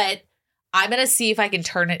 But I'm going to see if I can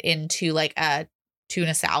turn it into like a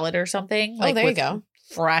tuna salad or something. Like there you with go.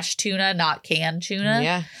 Fresh tuna, not canned tuna.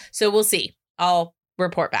 Yeah. So we'll see. I'll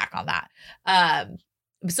report back on that.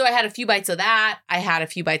 So I had a few bites of that. I had a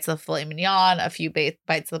few bites of filet mignon, a few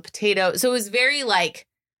bites of the potato. So it was very like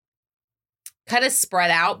kind of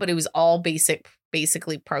spread out, but it was all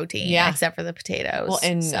basically protein. Yeah. Except for the potatoes. Well,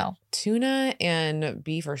 and so tuna and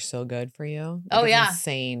beef are so good for you. Oh, It's yeah.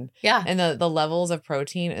 insane. yeah. And the levels of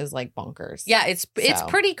protein is like bonkers. Yeah, it's So.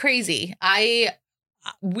 pretty crazy.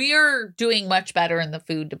 We're doing much better in the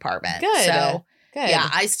food department. Good. So Good. yeah,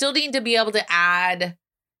 I still need to be able to add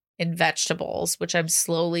in vegetables, which I'm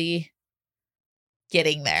slowly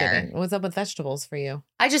getting there. Kidding. What's up with vegetables for you?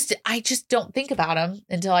 I just don't think about them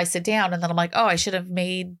until I sit down and then I'm like, oh, I should have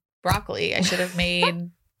made broccoli. I should have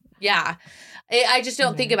made yeah. I just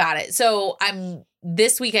don't think about it. So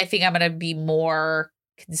this week I think I'm going to be more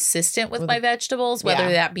consistent with my vegetables, whether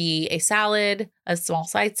that be a salad, a small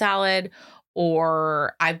side salad,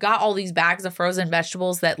 or I've got all these bags of frozen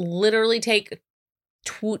vegetables that literally take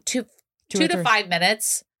 2 to 5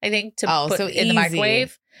 minutes, I think, to put so in the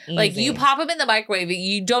microwave. Like you Easy. pop them in the microwave,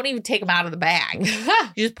 you don't even take them out of the bag.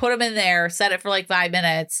 You just put them in there, set it for like 5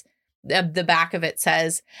 minutes. The back of it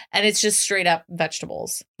says, and it's just straight up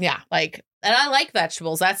vegetables. Yeah. Like, and I like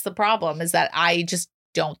vegetables. That's the problem, is that I just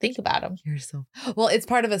don't think about them. You're so well. It's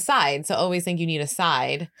part of a side, so always think you need a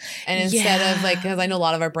side, and instead of like, because I know a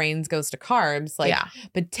lot of our brains goes to carbs, like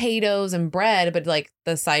potatoes and bread, but like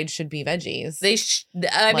the side should be veggies.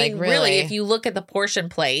 I mean, really, if you look at the portion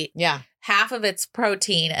plate, half of it's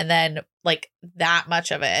protein, and then like that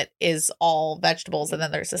much of it is all vegetables, and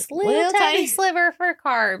then there's this little tiny sliver for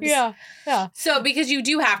carbs. Yeah. So because you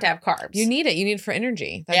do have to have carbs, You need it. You need it for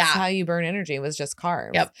energy. That's how you burn energy, was just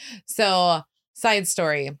carbs. Yep. So side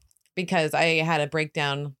story, because I had a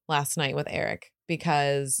breakdown last night with Eric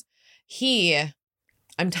because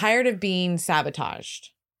I'm tired of being sabotaged.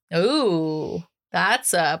 Ooh,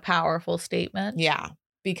 that's a powerful statement. Yeah.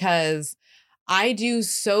 Because I do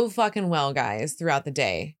so fucking well, guys, throughout the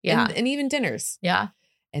day. Yeah. And even dinners. Yeah.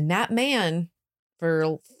 And that man,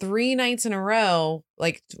 for 3 nights in a row,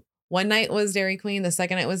 like one night was Dairy Queen. The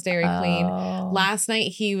second night was Dairy Queen. Last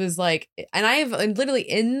night he was like, and I've literally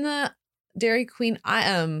in the Dairy Queen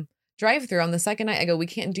drive-through on the second night, I go, we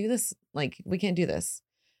can't do this. Like, we can't do this.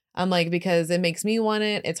 I'm like, because it makes me want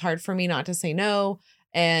it. It's hard for me not to say no.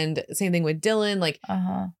 And same thing with Dylan. Like,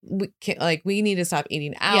 we can't, like, we need to stop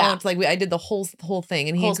eating out. Yeah. Like, I did the whole thing,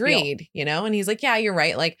 and he Whole spiel. agreed, you know. And he's like, yeah, you're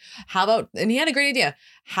right. Like, how about? And he had a great idea.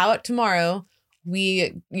 How about tomorrow?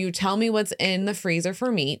 You tell me what's in the freezer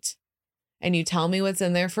for meat, and you tell me what's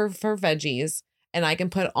in there for veggies, and I can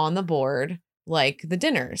put on the board like the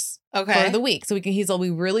dinners for the week. So we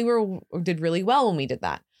did really well when we did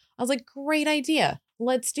that. I was like, great idea.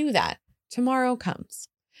 Let's do that. Tomorrow comes.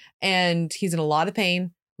 And he's in a lot of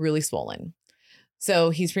pain, really swollen.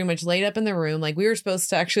 So he's pretty much laid up in the room. Like, we were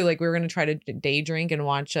supposed to actually, like, we were going to try to day drink and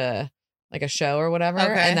watch a show or whatever.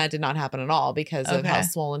 And that did not happen at all because of how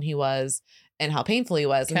swollen he was and how painful he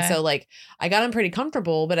was. And so, like, I got him pretty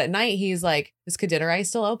comfortable. But at night, he's like, is Kadidera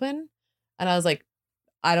still open? And I was like,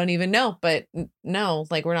 I don't even know. But no,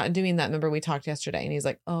 like, we're not doing that. Remember, we talked yesterday. And he's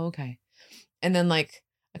like, oh, okay. And then, like,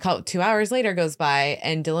 2 hours later goes by,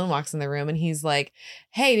 and Dylan walks in the room, and he's like,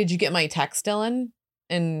 hey, did you get my text, Dylan?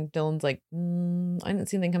 And Dylan's like, I didn't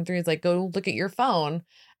see anything come through. He's like, go look at your phone.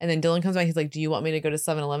 And then Dylan comes by. He's like, do you want me to go to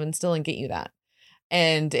 7-Eleven still and get you that?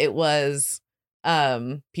 And it was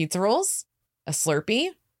pizza rolls, a Slurpee,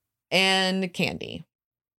 and candy.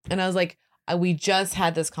 And I was like, We just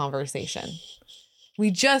had this conversation.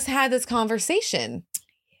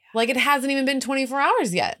 Like, it hasn't even been 24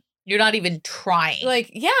 hours yet. You're not even trying. Like,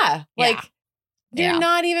 yeah. Like, you're Yeah.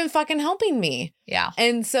 not even fucking helping me. Yeah.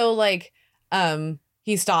 And so, like,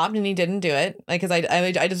 he stopped and he didn't do it. Like, because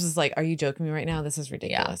I just was like, are you joking me right now? This is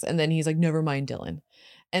ridiculous. And then he's like, never mind, Dylan.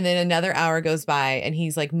 And then another hour goes by and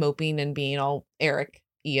he's like moping and being all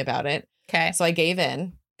Eric-y about it. Okay. So I gave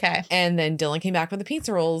in. Okay. And then Dylan came back with the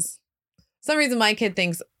pizza rolls. For some reason, my kid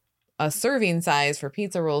thinks a serving size for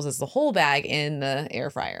pizza rolls is the whole bag in the air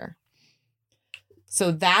fryer.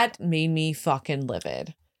 So that made me fucking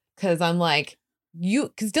livid. Because I'm like,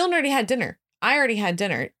 because Dylan already had dinner. I already had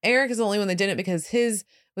dinner. Eric is the only one that didn't because his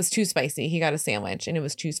was too spicy. He got a sandwich and it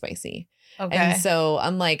was too spicy. Okay. And so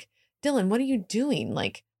I'm like, Dylan, what are you doing?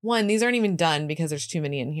 Like, one, these aren't even done because there's too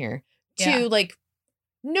many in here. Yeah. Two, like,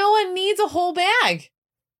 no one needs a whole bag.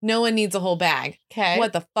 No one needs a whole bag. Okay.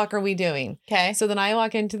 What the fuck are we doing? Okay. So then I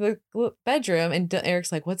walk into the bedroom and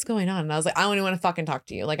Eric's like, what's going on? And I was like, I don't even want to fucking talk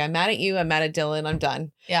to you. Like, I'm mad at you. I'm mad at Dylan. I'm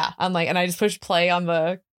done. Yeah. I'm like, and I just push play on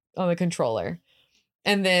the controller.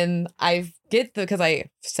 And then because I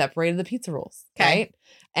separated the pizza rolls. Okay. Right.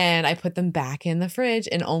 And I put them back in the fridge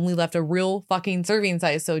and only left a real fucking serving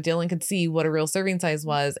size so Dylan could see what a real serving size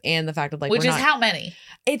was. And the fact of like, which is how many?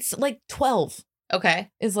 It's like 12 Okay.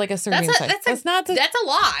 is like a serving size. That's a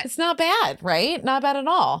lot. It's not bad, right? Not bad at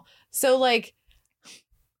all. So like,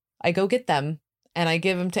 I go get them and I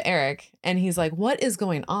give them to Eric and he's like, what is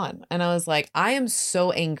going on? And I was like, I am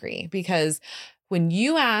so angry because when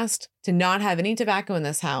you asked to not have any tobacco in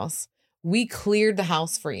this house, we cleared the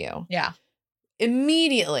house for you. Yeah.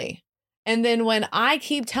 Immediately. And then when I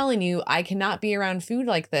keep telling you I cannot be around food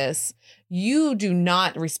like this, you do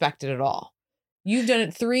not respect it at all. You've done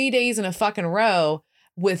it 3 days in a fucking row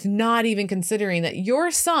with not even considering that your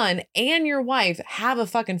son and your wife have a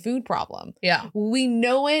fucking food problem. Yeah. We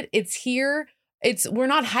know it. It's here. We're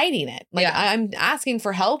not hiding it. Like, Yeah. I'm asking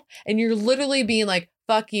for help and you're literally being like,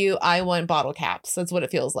 fuck you. I want bottle caps. That's what it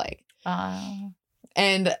feels like.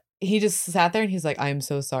 And he just sat there and he's like, I'm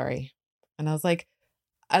so sorry. And I was like,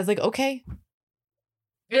 okay,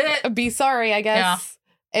 be sorry, I guess. Yeah.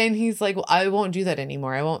 And he's like, well, I won't do that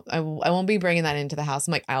anymore. I won't be bringing that into the house.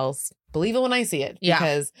 I'm like, I'll believe it when I see it. Yeah.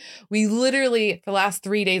 Because we literally, for the last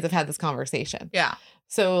 3 days, have had this conversation. Yeah.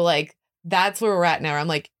 So like, that's where we're at now. I'm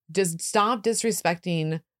like, just stop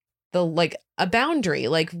disrespecting a boundary.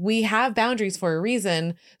 Like, we have boundaries for a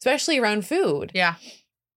reason, especially around food. Yeah.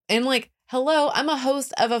 And like, hello, I'm a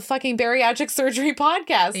host of a fucking bariatric surgery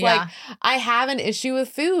podcast. Yeah. Like, I have an issue with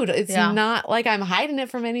food. It's not like I'm hiding it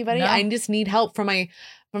from anybody. No. I just need help from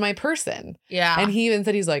my person. Yeah. And he even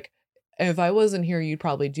said, he's like, if I wasn't here, you'd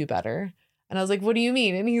probably do better. And I was like, what do you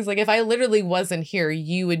mean? And he's like, if I literally wasn't here,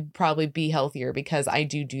 you would probably be healthier because I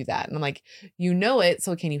do that. And I'm like, you know it.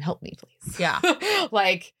 So can you help me, please? Yeah.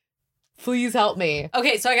 Like, please help me.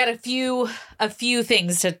 Okay. So I got a few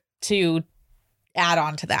things to add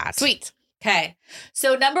on to that. Sweet. Okay.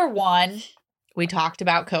 So number one, we talked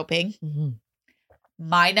about coping. Mm-hmm.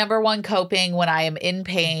 My number one coping when I am in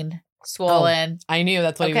pain, swollen. I knew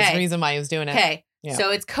that's what he was Okay. the reason why he was doing it. Okay. Yeah.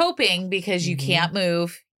 So it's coping because you Mhm. can't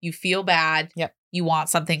move. You feel bad. Yep. You want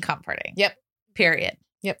something comforting. Yep. Period.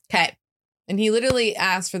 Yep. Okay. And he literally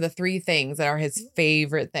asked for the 3 things that are his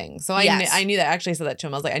favorite things. So Yes. I knew that. I actually said that to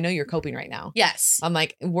him. I was like, I know you're coping right now. Yes. I'm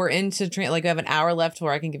like, we're into like, we have an hour left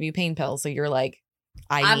where I can give you pain pills. So you're like,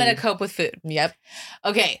 I'm going to cope with food. Yep.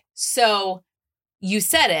 Okay. So you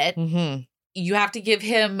said it. Mm-hmm. You have to give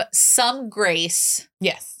him some grace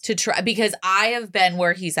Yes. to try because I have been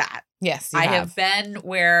where he's at. Yes. I have been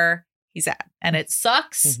where he's at and it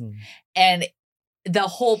sucks. Mhm. And the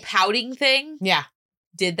whole pouting thing Yeah.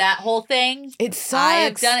 did that whole thing. It sucks. I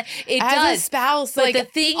have done it. It As does. a spouse, But like, the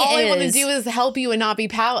thing all I want to is- do is help you and not be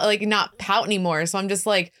not pout anymore. So I'm just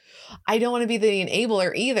like, I don't want to be the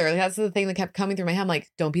enabler either. Like, that's the thing that kept coming through my head. I'm like,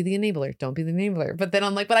 don't be the enabler. Don't be the enabler. But then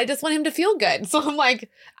I'm like, but I just want him to feel good. So I'm like,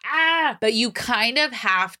 But you kind of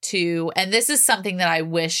have to, and this is something that I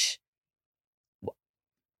wish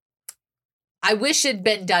had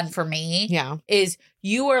been done for me. yeah. Is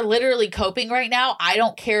you are literally coping right now. I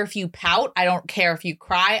don't care if you pout. I don't care if you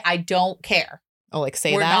cry. I don't care. Oh, like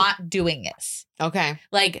say We're that. not doing this. Okay.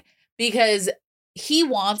 Like, because he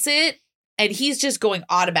wants it and he's just going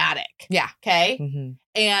automatic. Yeah. Okay. Mm-hmm.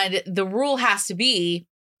 And the rule has to be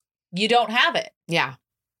you don't have it. Yeah.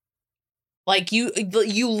 Like you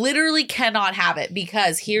literally cannot have it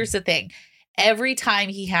because here's the thing. Every time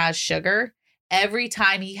he has sugar, every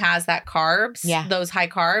time he has that carbs, Yeah. those high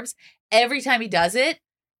carbs, every time he does it,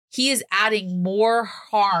 he is adding more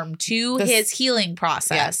harm to his healing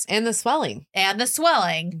process. Yes. And the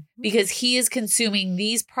swelling. Because he is consuming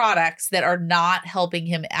these products that are not helping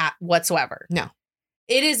him whatsoever. No.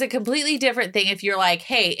 It is a completely different thing if you're like,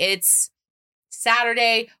 hey, it's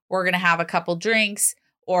Saturday, we're going to have a couple drinks,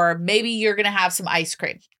 or maybe you're going to have some ice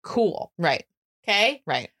cream. Cool. Right. Okay?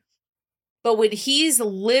 Right. But when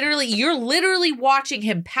you're literally watching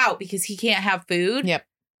him pout because he can't have food. Yep.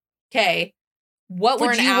 Okay. What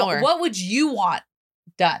would you want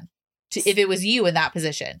done if it was you in that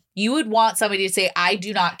position? You would want somebody to say, I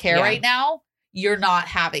do not care right now. You're not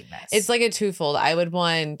having this. It's like a twofold. I would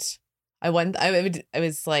want someone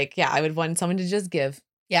to just give.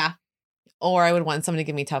 Yeah. Or I would want someone to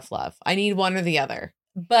give me tough love. I need one or the other.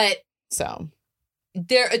 But so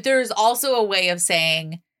there's also a way of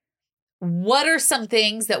saying, what are some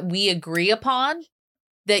things that we agree upon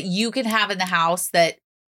that you can have in the house that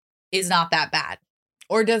is not that bad?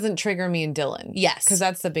 Or doesn't trigger me and Dylan. Yes. Because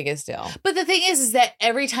that's the biggest deal. But the thing is that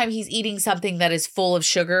every time he's eating something that is full of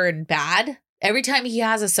sugar and bad, every time he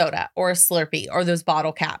has a soda or a Slurpee or those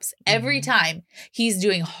bottle caps, every time he's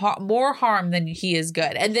doing more harm than he is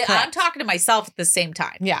good. And I'm talking to myself at the same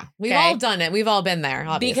time. Yeah. We've all done it. We've all been there,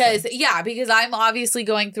 obviously. Because I'm obviously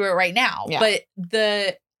going through it right now. Yeah.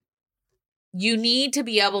 But you need to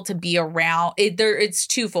be able to be around it. It's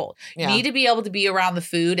twofold. You need to be able to be around the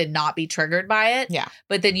food and not be triggered by it. Yeah.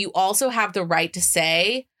 But then you also have the right to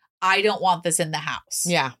say, I don't want this in the house.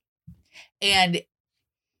 Yeah. And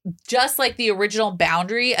just like the original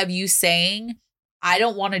boundary of you saying, I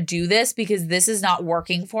don't want to do this because this is not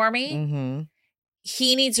working for me. Mm-hmm.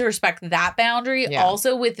 He needs to respect that boundary. Yeah.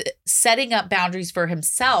 Also with setting up boundaries for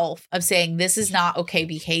himself of saying, this is not okay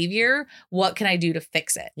behavior. What can I do to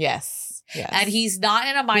fix it? Yes. Yes. And he's not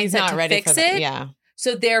in a mindset to fix it. Yeah.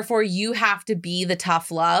 So therefore you have to be the tough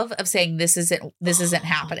love of saying, this isn't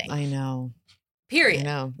happening. I know. Period.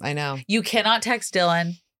 I know. You cannot text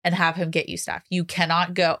Dylan and have him get you stuff. You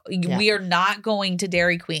cannot go. Yeah. We are not going to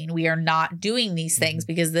Dairy Queen. We are not doing these things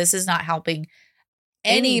because this is not helping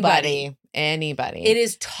anybody. It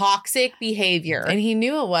is toxic behavior. And he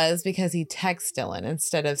knew it was because he texted Dylan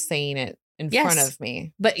instead of saying it in front of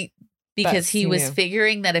me. But because he was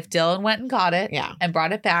figuring that if Dylan went and got it and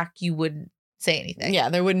brought it back, you wouldn't say anything. Yeah,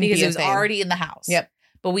 there wouldn't because be it was already in the house. Yep.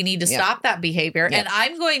 But we need to stop that behavior. Yep. And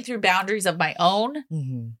I'm going through boundaries of my own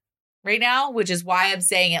right now, which is why I'm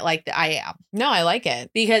saying it like I am. No, I like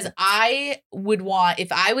it. Because I would want,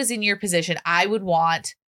 if I was in your position, I would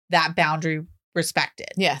want that boundary respected.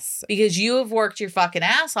 Yes. Because you have worked your fucking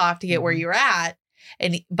ass off to get where you're at.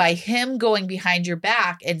 And by him going behind your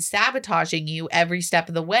back and sabotaging you every step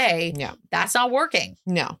of the way, that's not working.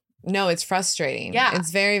 No, it's frustrating. Yeah.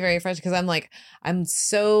 It's very, very frustrating because I'm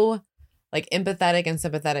so like empathetic and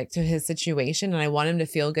sympathetic to his situation. And I want him to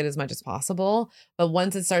feel good as much as possible. But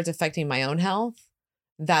once it starts affecting my own health,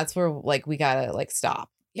 that's where like we gotta like stop.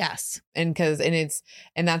 Yes. And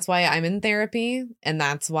that's why I'm in therapy. And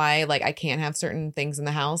that's why like I can't have certain things in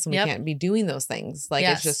the house and we can't be doing those things. Like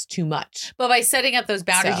it's just too much. But by setting up those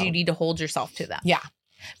boundaries, you need to hold yourself to them. Yeah.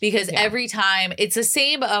 Because every time it's the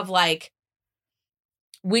same of like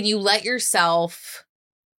when you let yourself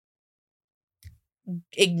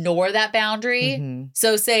ignore that boundary.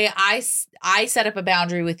 So say I set up a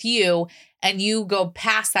boundary with you and you go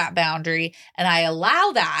past that boundary and I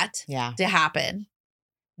allow that to happen.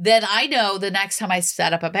 Then I know the next time I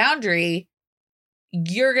set up a boundary,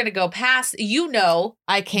 you're going to go past,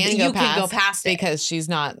 I can go past it because she's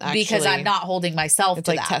not actually, because I'm not holding myself to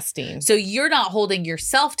like that. Testing. So you're not holding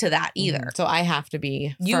yourself to that either. So I have to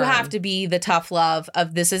be You firm. have to be the tough love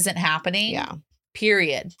of this isn't happening. Yeah.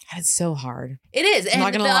 Period. It's so hard. It is. I'm and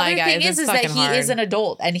not gonna the lie, other guys, thing is it's that fucking he hard. is an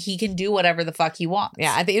adult and he can do whatever the fuck he wants.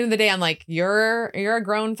 Yeah. At the end of the day, I'm like, you're a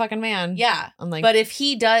grown fucking man. Yeah. I'm like, but if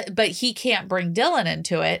he does, but he can't bring Dylan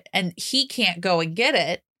into it and he can't go and get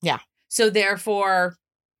it. Yeah. So therefore,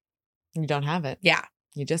 you don't have it. Yeah.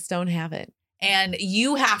 You just don't have it. And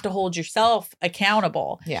you have to hold yourself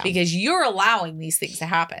accountable. Yeah. Because you're allowing these things to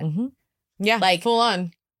happen. Yeah. Like full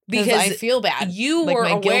on. Because I feel bad. You like were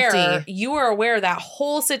aware. Guilty. You were aware of that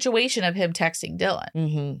whole situation of him texting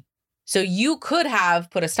Dylan. So you could have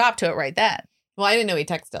put a stop to it right then. Well, I didn't know he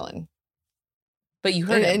texted Dylan. But you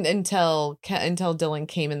heard him. Until Dylan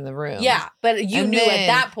came in the room. Yeah, but you knew at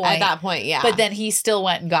that point. At that point, yeah. But then he still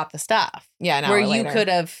went and got the stuff. Yeah, an hour where later. you could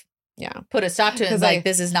have put a stop to it and like,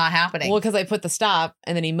 this is not happening. Well, because I put the stop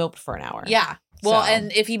and then he moped for an hour. Yeah. Well,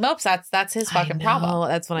 and if he mopes, that's his fucking problem.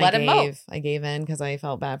 That's when Let him mope. I gave in because I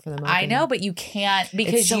felt bad for them. I know, but you can't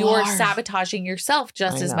because so you're hard. sabotaging yourself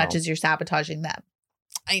just as much as you're sabotaging them.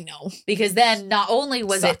 I know. Because then not only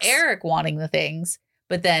was Sucks. it Eric wanting the things,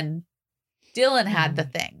 But then Dylan had the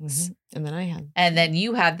things. And then I had. And then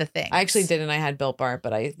you had the things. I actually didn't. I had Built Bar,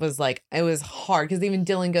 but I was like, it was hard because even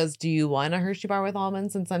Dylan goes, do you want a Hershey bar with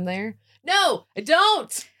almonds since I'm there? No, I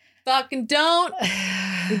don't. Fucking don't.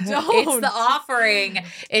 Don't. It's the offering.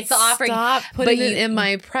 It's the offering. Stop putting it in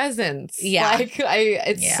my presence. Yeah. Like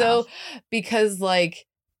it's so, because like,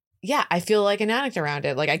 yeah, I feel like an addict around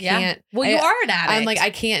it. Like I can't. Well, you are an addict. I'm like,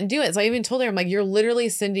 I can't do it. So I even told her, I'm like, you're literally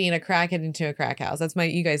sending a crackhead into a crack house. That's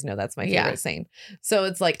you guys know that's my favorite saying. So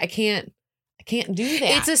it's like, I can't do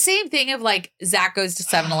that. It's the same thing of like Zach goes to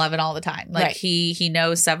 7-Eleven all the time. Like he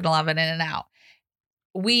knows 7-Eleven in and out.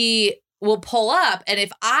 We will pull up, and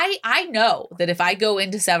if I know that if I go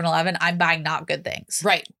into 7-Eleven, I'm buying not good things.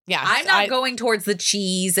 Right. Yeah. I'm not going towards the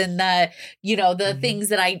cheese and the, the things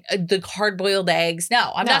that the hard-boiled eggs.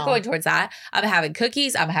 No, I'm not going towards that. I'm having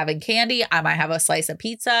cookies. I'm having candy. I might have a slice of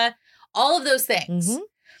pizza, all of those things.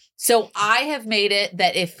 So I have made it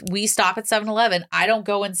that if we stop at 7-Eleven, I don't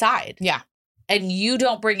go inside. Yeah. And you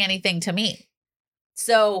don't bring anything to me.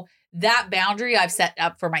 So that boundary I've set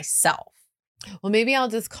up for myself. Well, maybe I'll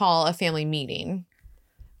just call a family meeting,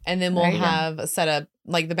 and then we'll have set up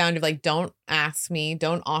like the boundary of like, don't ask me,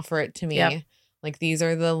 don't offer it to me. Yep. Like these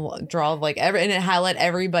are the draw of like and let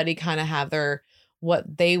everybody kind of have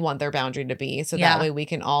what they want their boundary to be. So that way we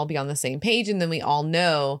can all be on the same page, and then we all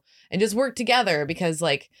know and just work together because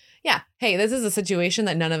like, hey, this is a situation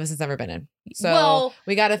that none of us has ever been in. So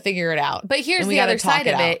we got to figure it out. But here's the other side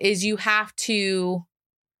of it is you have to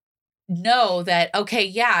know that,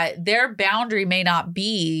 okay, their boundary may not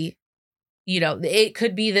be, it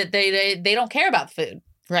could be that they don't care about the food.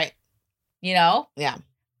 Right. Yeah.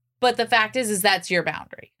 But the fact is that's your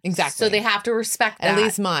boundary. Exactly. So they have to respect that. At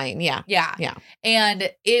least mine. Yeah. Yeah. Yeah.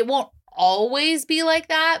 And it won't always be like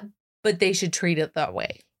that, but they should treat it that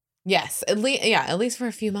way. Yes. At least for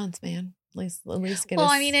a few months, man. At least get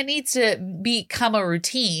I mean, it needs to become a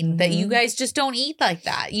routine that you guys just don't eat like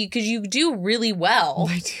that. Because you do really well.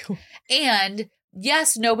 I do. And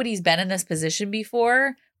yes, nobody's been in this position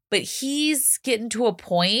before, but he's getting to a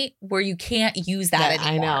point where you can't use that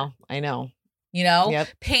anymore. I know. Yep.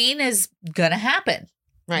 Pain is going to happen.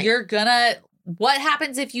 Right. What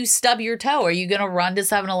happens if you stub your toe? Are you going to run to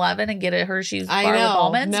 7-Eleven and get a Hershey's bar with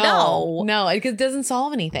almonds? No, it doesn't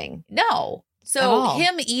solve anything. No. So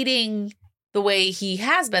him eating the way he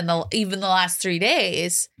has been even the last 3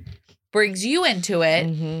 days brings you into it,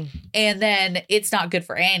 and then it's not good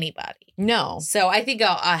for anybody. No. So I think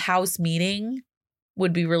a house meeting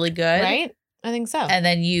would be really good. Right? I think so. And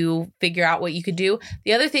then you figure out what you could do.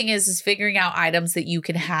 The other thing is figuring out items that you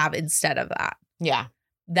can have instead of that. Yeah.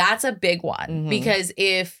 That's a big one. Because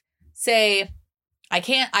if, say, I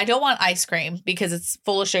don't want ice cream because it's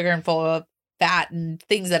full of sugar and full of fat and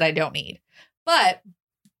things that I don't need. But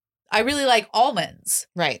I really like almonds.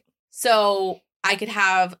 Right. So I could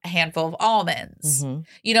have a handful of almonds.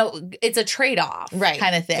 It's a trade-off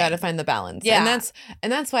kind of thing. Got to find the balance. Yeah.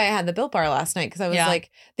 And that's why I had the Built Bar last night, because I was like,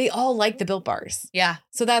 they all like the Built Bars. Yeah.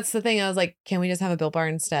 So that's the thing. I was like, can we just have a Built Bar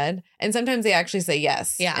instead? And sometimes they actually say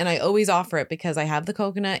yes. Yeah. And I always offer it because I have the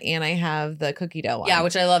coconut and I have the cookie dough one. Yeah,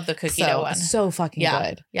 which I love the cookie dough one. So fucking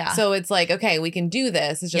good. Yeah. So it's like, okay, we can do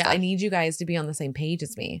this. It's just I need you guys to be on the same page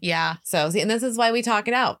as me. Yeah. So see, and this is why we talk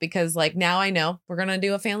it out, because like now I know we're going to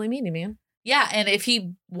do a family meeting, man. Yeah. And if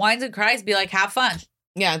he whines and cries, be like, have fun.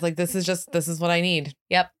 Yeah. It's like, this is what I need.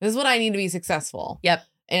 Yep. This is what I need to be successful. Yep.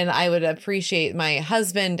 And I would appreciate my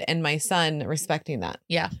husband and my son respecting that.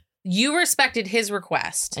 Yeah. You respected his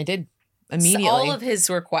request. I did. Immediately. All of his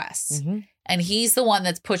requests. And he's the one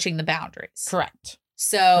that's pushing the boundaries. Correct.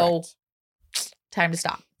 So time to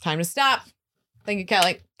stop. Time to stop. Thank you,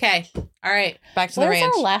 Kelly. Okay. All right. Back to the ranch.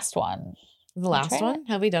 Where's our last one? The last one?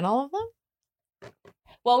 Have we done all of them?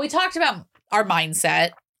 Well, we talked about our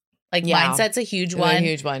mindset. Like mindset's a huge one. A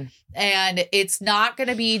huge one. And it's not going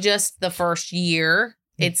to be just the first year.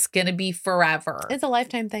 It's going to be forever. It's a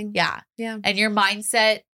lifetime thing. Yeah. Yeah. And your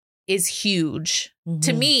mindset is huge.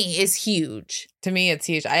 To me, is huge. To me, it's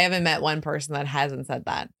huge. I haven't met one person that hasn't said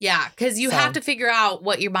that. Yeah. Because you have to figure out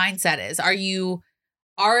what your mindset is. Are you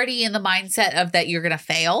already in the mindset of that you're going to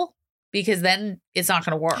fail? Because then it's not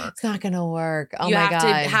going to work. It's not going to work. Oh, you my God.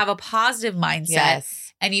 have to have a positive mindset.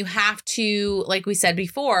 Yes. And you have to, like we said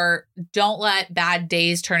before, don't let bad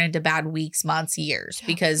days turn into bad weeks, months, years.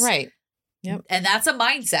 Because Yep. And that's a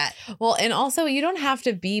mindset. Well, and also you don't have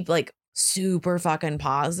to be like super fucking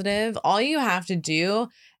positive. All you have to do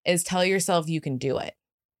is tell yourself you can do it.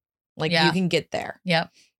 Like you can get there.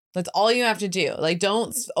 Yep. That's all you have to do. Like,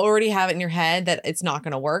 don't already have it in your head that it's not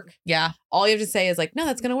going to work. Yeah. All you have to say is like, no,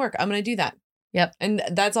 that's going to work. I'm going to do that. Yep. And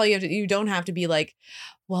that's all you have to, you don't have to be like,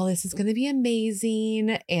 well, this is going to be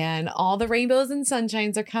amazing. And all the rainbows and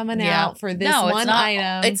sunshines are coming out for this one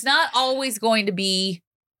item. It's not always going to be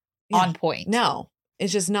on point. No,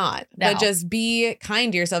 it's just not. No. But just be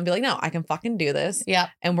kind to yourself and be like, no, I can fucking do this. Yep.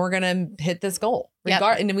 And we're going to hit this goal.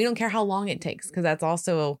 And we don't care how long it takes. Because that's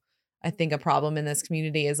also, I think, a problem in this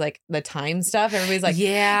community is like the time stuff. Everybody's like,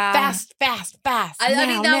 fast. I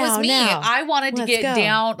mean, that was me. Now. I wanted to get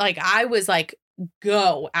down. Like, I was like,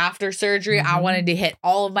 go after surgery. I wanted to hit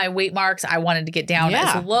all of my weight marks. I wanted to get down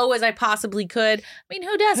as low as I possibly could. I mean,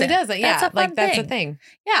 who doesn't? Who doesn't? Yeah. That's a fun that's a thing.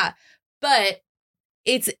 Yeah. But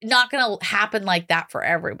it's not going to happen like that for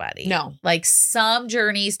everybody. No. Like, some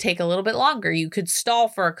journeys take a little bit longer. You could stall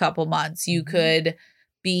for a couple months. You could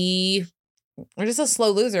be... Or just a slow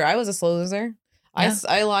loser. I was a slow loser. Yeah.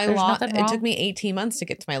 I lost. It took me 18 months to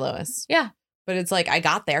get to my lowest. Yeah. But it's like, I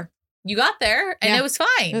got there. You got there and it was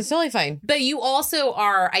fine. It was totally fine. But you also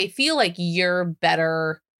are, I feel like you're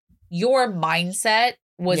better. Your mindset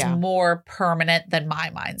was more permanent than my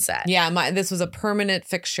mindset. Yeah. This was a permanent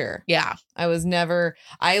fixture. Yeah. I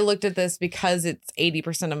looked at this because it's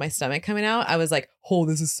 80% of my stomach coming out. I was like, oh,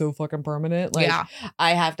 this is so fucking permanent. Like,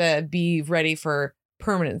 I have to be ready for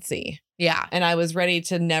permanency. Yeah. And I was ready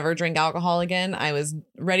to never drink alcohol again. I was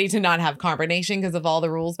ready to not have carbonation because of all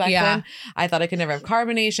the rules back then. I thought I could never have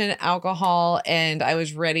carbonation, alcohol, and I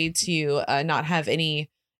was ready to not have any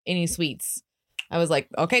sweets. I was like,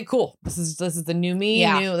 okay, cool. This is the new me.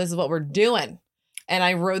 This is what we're doing. And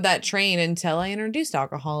I rode that train until I introduced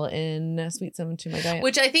alcohol and sweets into my diet.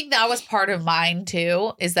 Which I think that was part of mine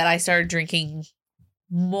too, is that I started drinking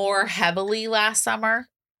more heavily last summer.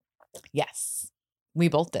 Yes. We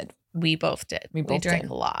both did. We both did. We drank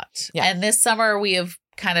a lot. Yeah. And this summer we have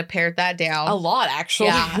kind of pared that down. A lot, actually.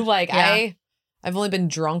 Yeah. I've only been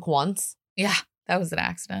drunk once. Yeah. That was an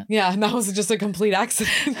accident. Yeah. And that was just a complete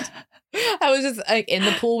accident. I was just like in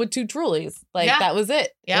the pool with 2 Trulies. Like that was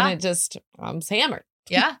it. Yeah. And it just, I was hammered.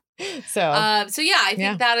 Yeah. So yeah, I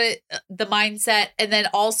think that the mindset, and then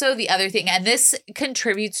also the other thing, and this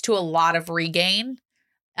contributes to a lot of regain.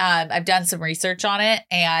 I've done some research on it,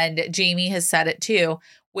 and Jamie has said it too,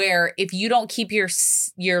 where if you don't keep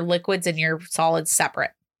your liquids and your solids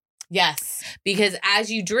separate. Yes. Because as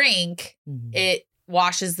you drink, it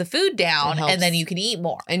washes the food down and then you can eat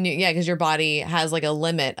more. And because your body has like a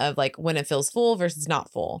limit of like when it feels full versus not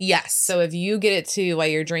full. Yes. So if you get it to while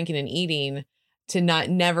you're drinking and eating to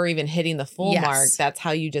never even hitting the full mark, that's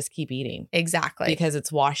how you just keep eating. Exactly. Because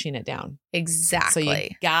it's washing it down. Exactly. So you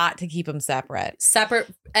got to keep them separate.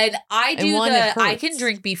 And I can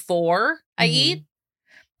drink before I eat.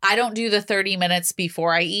 I don't do the 30 minutes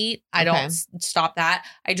before I eat. I don't stop that.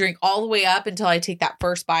 I drink all the way up until I take that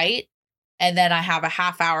first bite. And then I have a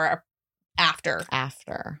half hour after.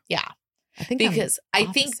 Yeah. I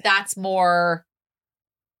think that's more,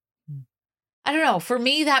 I don't know. For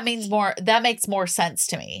me, that makes more sense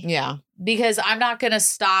to me. Yeah. Because I'm not going to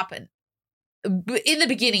stop. In the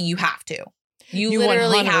beginning, you have to. You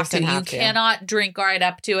literally have to. You cannot drink right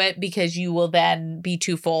up to it because you will then be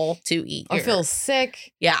too full to eat. Or feel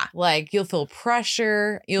sick. Yeah. Like you'll feel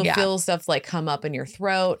pressure. You'll feel stuff like come up in your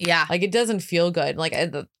throat. Yeah. Like it doesn't feel good. Like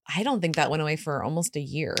I don't think that went away for almost a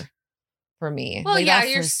year for me. Well,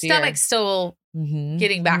 like your stomach's still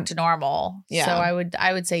getting back to normal. Yeah. So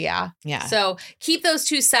I would say yeah. Yeah. So keep those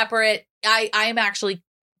two separate. I'm actually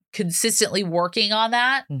consistently working on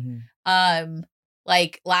that.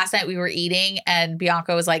 Like last night we were eating and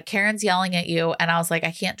Bianca was like, Karen's yelling at you. And I was like,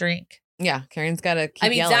 I can't drink. Yeah. Karen's got to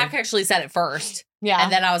keep yelling. Zach actually said it first. Yeah.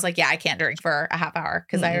 And then I was like, yeah, I can't drink for a half hour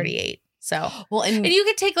because I already ate. So, well, and you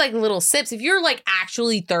could take like little sips. If you're like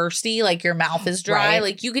actually thirsty, like your mouth is dry,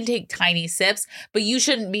 like you can take tiny sips, but you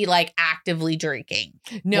shouldn't be like actively drinking.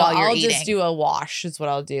 No, while you're I'll eating. Just do a wash is what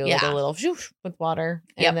I'll do. Like a little shoosh with water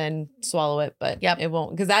and then swallow it. But it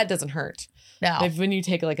won't, because that doesn't hurt. No. Like when you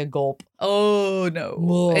take like a gulp. Oh,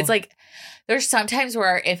 no. Ugh. It's like there's sometimes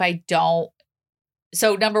where if I don't.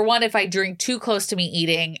 So number one, if I drink too close to me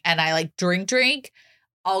eating and I like drink,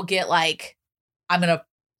 I'll get like, I'm going to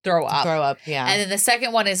throw up. Yeah. And then the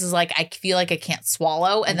second one is like, I feel like I can't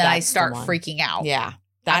swallow. And then I start freaking out. Yeah.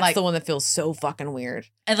 That's the one that feels so fucking weird.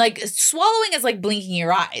 And like swallowing is like blinking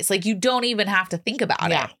your eyes. Like you don't even have to think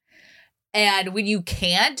about it. And when you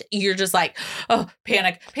can't, you're just like, oh,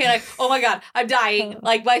 panic. Oh my God, I'm dying.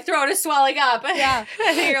 Like my throat is swelling up. Yeah.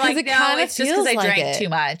 And you're like, no, it's just because I drank too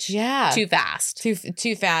much. Yeah. Too fast.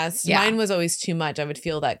 Too fast. Yeah. Mine was always too much. I would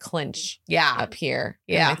feel that clench up here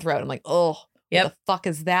in my throat. I'm like, oh, what the fuck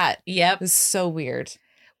is that? Yep. It's so weird.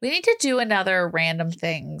 We need to do another random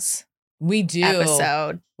things. We do.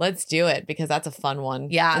 episode. Let's do it because that's a fun one.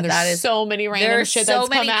 Yeah, and there's that is so many random shit that's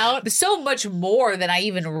come out. So much more than I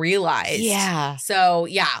even realized. Yeah. So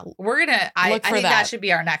yeah, we're gonna. I think that should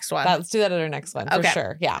be our next one. Let's do that at our next one for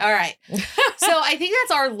sure. Yeah. All right. So I think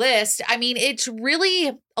that's our list. I mean, it's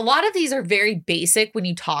really a lot of these are very basic when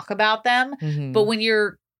you talk about them, Mhm. but when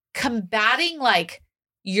you're combating like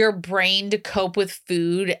your brain to cope with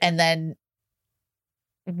food and then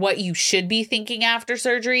what you should be thinking after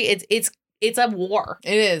surgery, it's a war.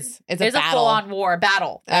 It is. It's There's a a battle. full-on war,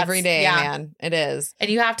 battle. Every day, yeah. man. It is. And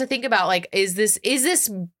you have to think about like, is this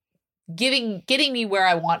getting me where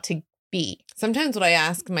I want to be? Sometimes what I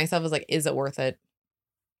ask myself is like, is it worth it?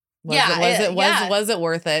 Was it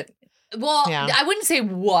worth it? Well, Yeah. I wouldn't say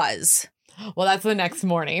was. Well, that's the next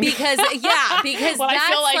morning. Because when that's I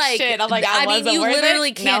feel like shit, I'm like, I mean, you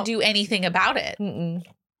literally can't No. do anything about it. Mm-mm.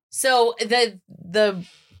 So the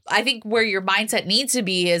I think where your mindset needs to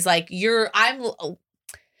be is like and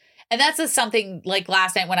that's just something like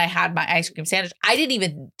last night when I had my ice cream sandwich, I didn't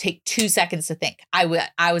even take 2 seconds to think. I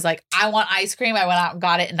was like, I want ice cream. I went out and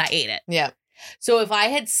got it and I ate it. Yeah. So if I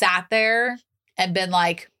had sat there and been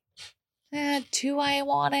like, do I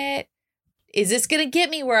want it? Is this going to get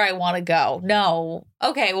me where I want to go? No.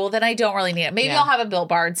 Okay, well, then I don't really need it. Maybe I'll have a Built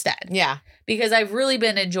Bar instead. Yeah. Because I've really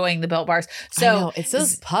been enjoying the Built Bars. I So know. It's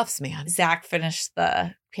those puffs, man. Zach finished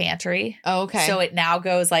the pantry. Oh, okay. So it now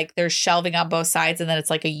goes like there's shelving on both sides and then it's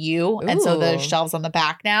like a U. And so the Ooh. shelves on the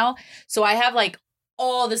back now. So I have like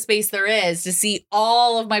all the space there is to see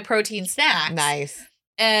all of my protein snacks. Nice.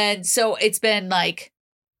 And so it's been like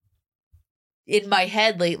in my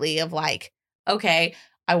head lately of like, okay,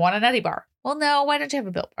 I want a Nutty Bar. Well, no, why don't you have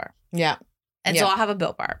a Built Bar? Yeah. And so I'll have a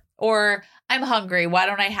Built Bar. Or I'm hungry. Why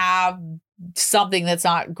don't I have something that's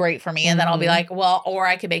not great for me? And then I'll be Mhm. like, well, or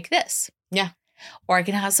I can make this. Yeah. Or I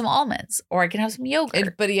can have some almonds. Or I can have some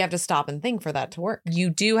yogurt. But you have to stop and think for that to work. You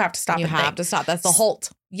do have to stop You and have think. to stop. That's the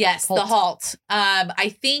halt. Yes, the halt.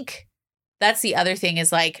 I think that's the other thing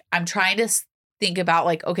is like, I'm trying to think about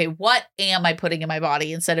like, okay, what am I putting in my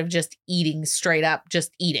body instead of just eating straight up,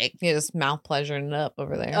 just eating. You just mouth pleasuring it up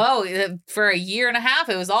over there. Oh, for a year and a half,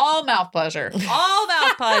 it was all mouth pleasure, all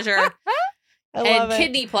mouth pleasure and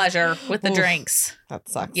kidney pleasure with the Oof. drinks. That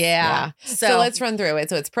sucks. Yeah. So let's run through it.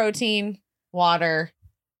 So it's protein, water.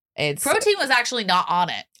 It's protein was actually not on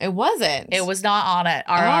it. It wasn't. It was not on it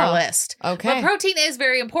on our Oh, list. Okay. But protein is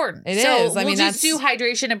very important. It so is. I mean, we'll just do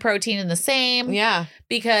hydration and protein in the same. Yeah.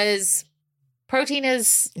 Because protein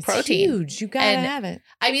is It's protein. huge. You gotta And have it.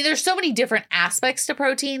 I mean, there's so many different aspects to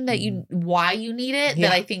protein that why you need it Yeah.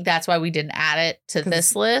 that I think that's why we didn't add it to 'Cause-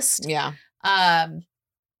 this list. Yeah.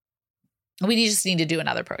 We just need to do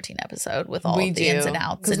another protein episode with all We of the ins do. and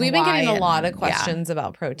outs. Because and we've been getting a why lot and- of questions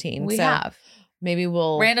about protein. We so have maybe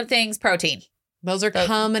we'll random things, protein. those are Those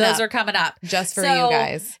coming up are coming up just for So, you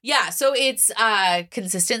guys. Yeah. So it's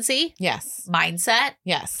consistency, Yes. mindset,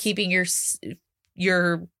 Yes. keeping your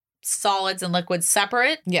solids and liquids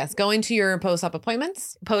separate, Yes. Going to your post-op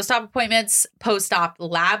appointments. post-op appointments, post-op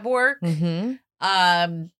lab work, Mm-hmm.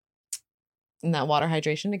 um, And that water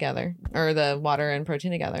hydration together, or the water and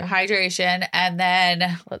protein together. hydration, and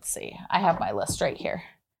then let's see. I have my list right here.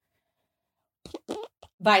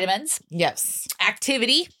 Vitamins, Yes.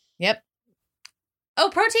 activity. Yep. Oh,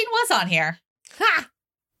 protein was on here. Ha!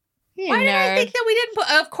 You Why did I nerd. think that we didn't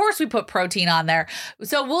put? Of course, we put protein on there.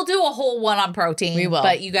 So we'll do a whole one on protein. We will.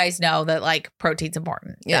 But you guys know that like protein's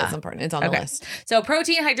important. Yeah, it's important. It's on the Okay. list. So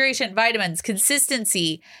protein, hydration, vitamins,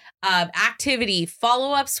 consistency, activity,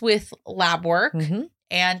 follow-ups with lab work Mm-hmm.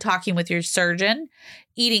 and talking with your surgeon,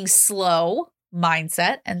 eating slow,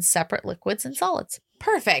 mindset, and separate liquids and solids.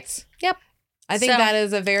 Perfect. Yep. I think So- that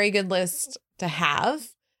is a very good list to have.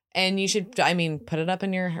 And you should, I mean, put it up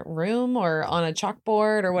in your room or on a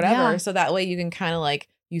chalkboard or whatever. Yeah. So that way you can kind of like,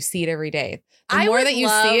 you see it every day. The I more would that you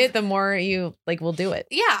love- see it, the more you like will do it.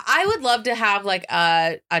 Yeah, I would love to have like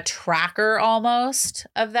a tracker almost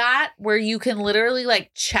of that where you can literally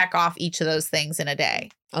like check off each of those things in a day.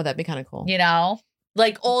 Oh, that'd be kind of cool. You know?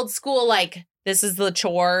 Like old school, like this is the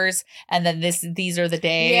chores and then these are the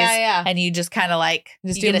days. Yeah. And you just kind of like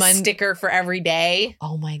Just you do get a sticker for every day.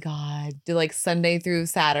 Oh my God. Do like Sunday through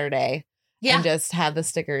Saturday. Yeah. And just have the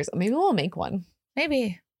stickers. Maybe we'll make one.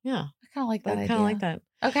 Maybe. Yeah. I kind of like that I idea. kind of like that.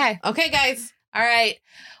 Okay. Okay, guys. All right.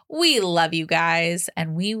 We love you guys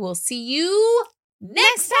and we will see you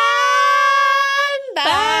next time.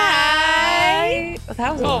 Bye.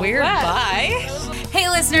 That was a weird bye. Hey,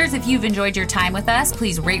 listeners, if you've enjoyed your time with us,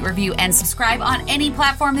 please rate, review, and subscribe on any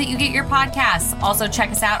platform that you get your podcasts. Also,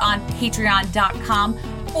 check us out on patreon.com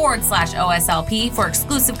patreon.com/OSLP for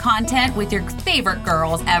exclusive content with your favorite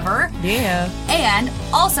girls ever. Yeah. And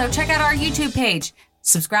also check out our YouTube page.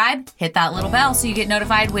 Subscribe, hit that little bell so you get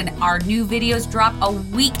notified when our new videos drop a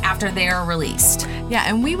week after they are released. Yeah,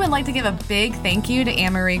 and we would like to give a big thank you to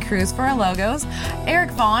Anne-Marie Cruz for our logos, Eric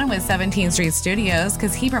Vaughn with 17th Street Studios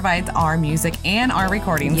because he provides our music and our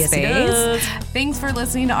recording Yes, he space. does. Thanks for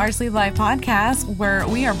listening to our Sleep Life podcast, where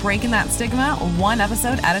we are breaking that stigma one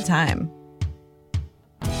episode at a time.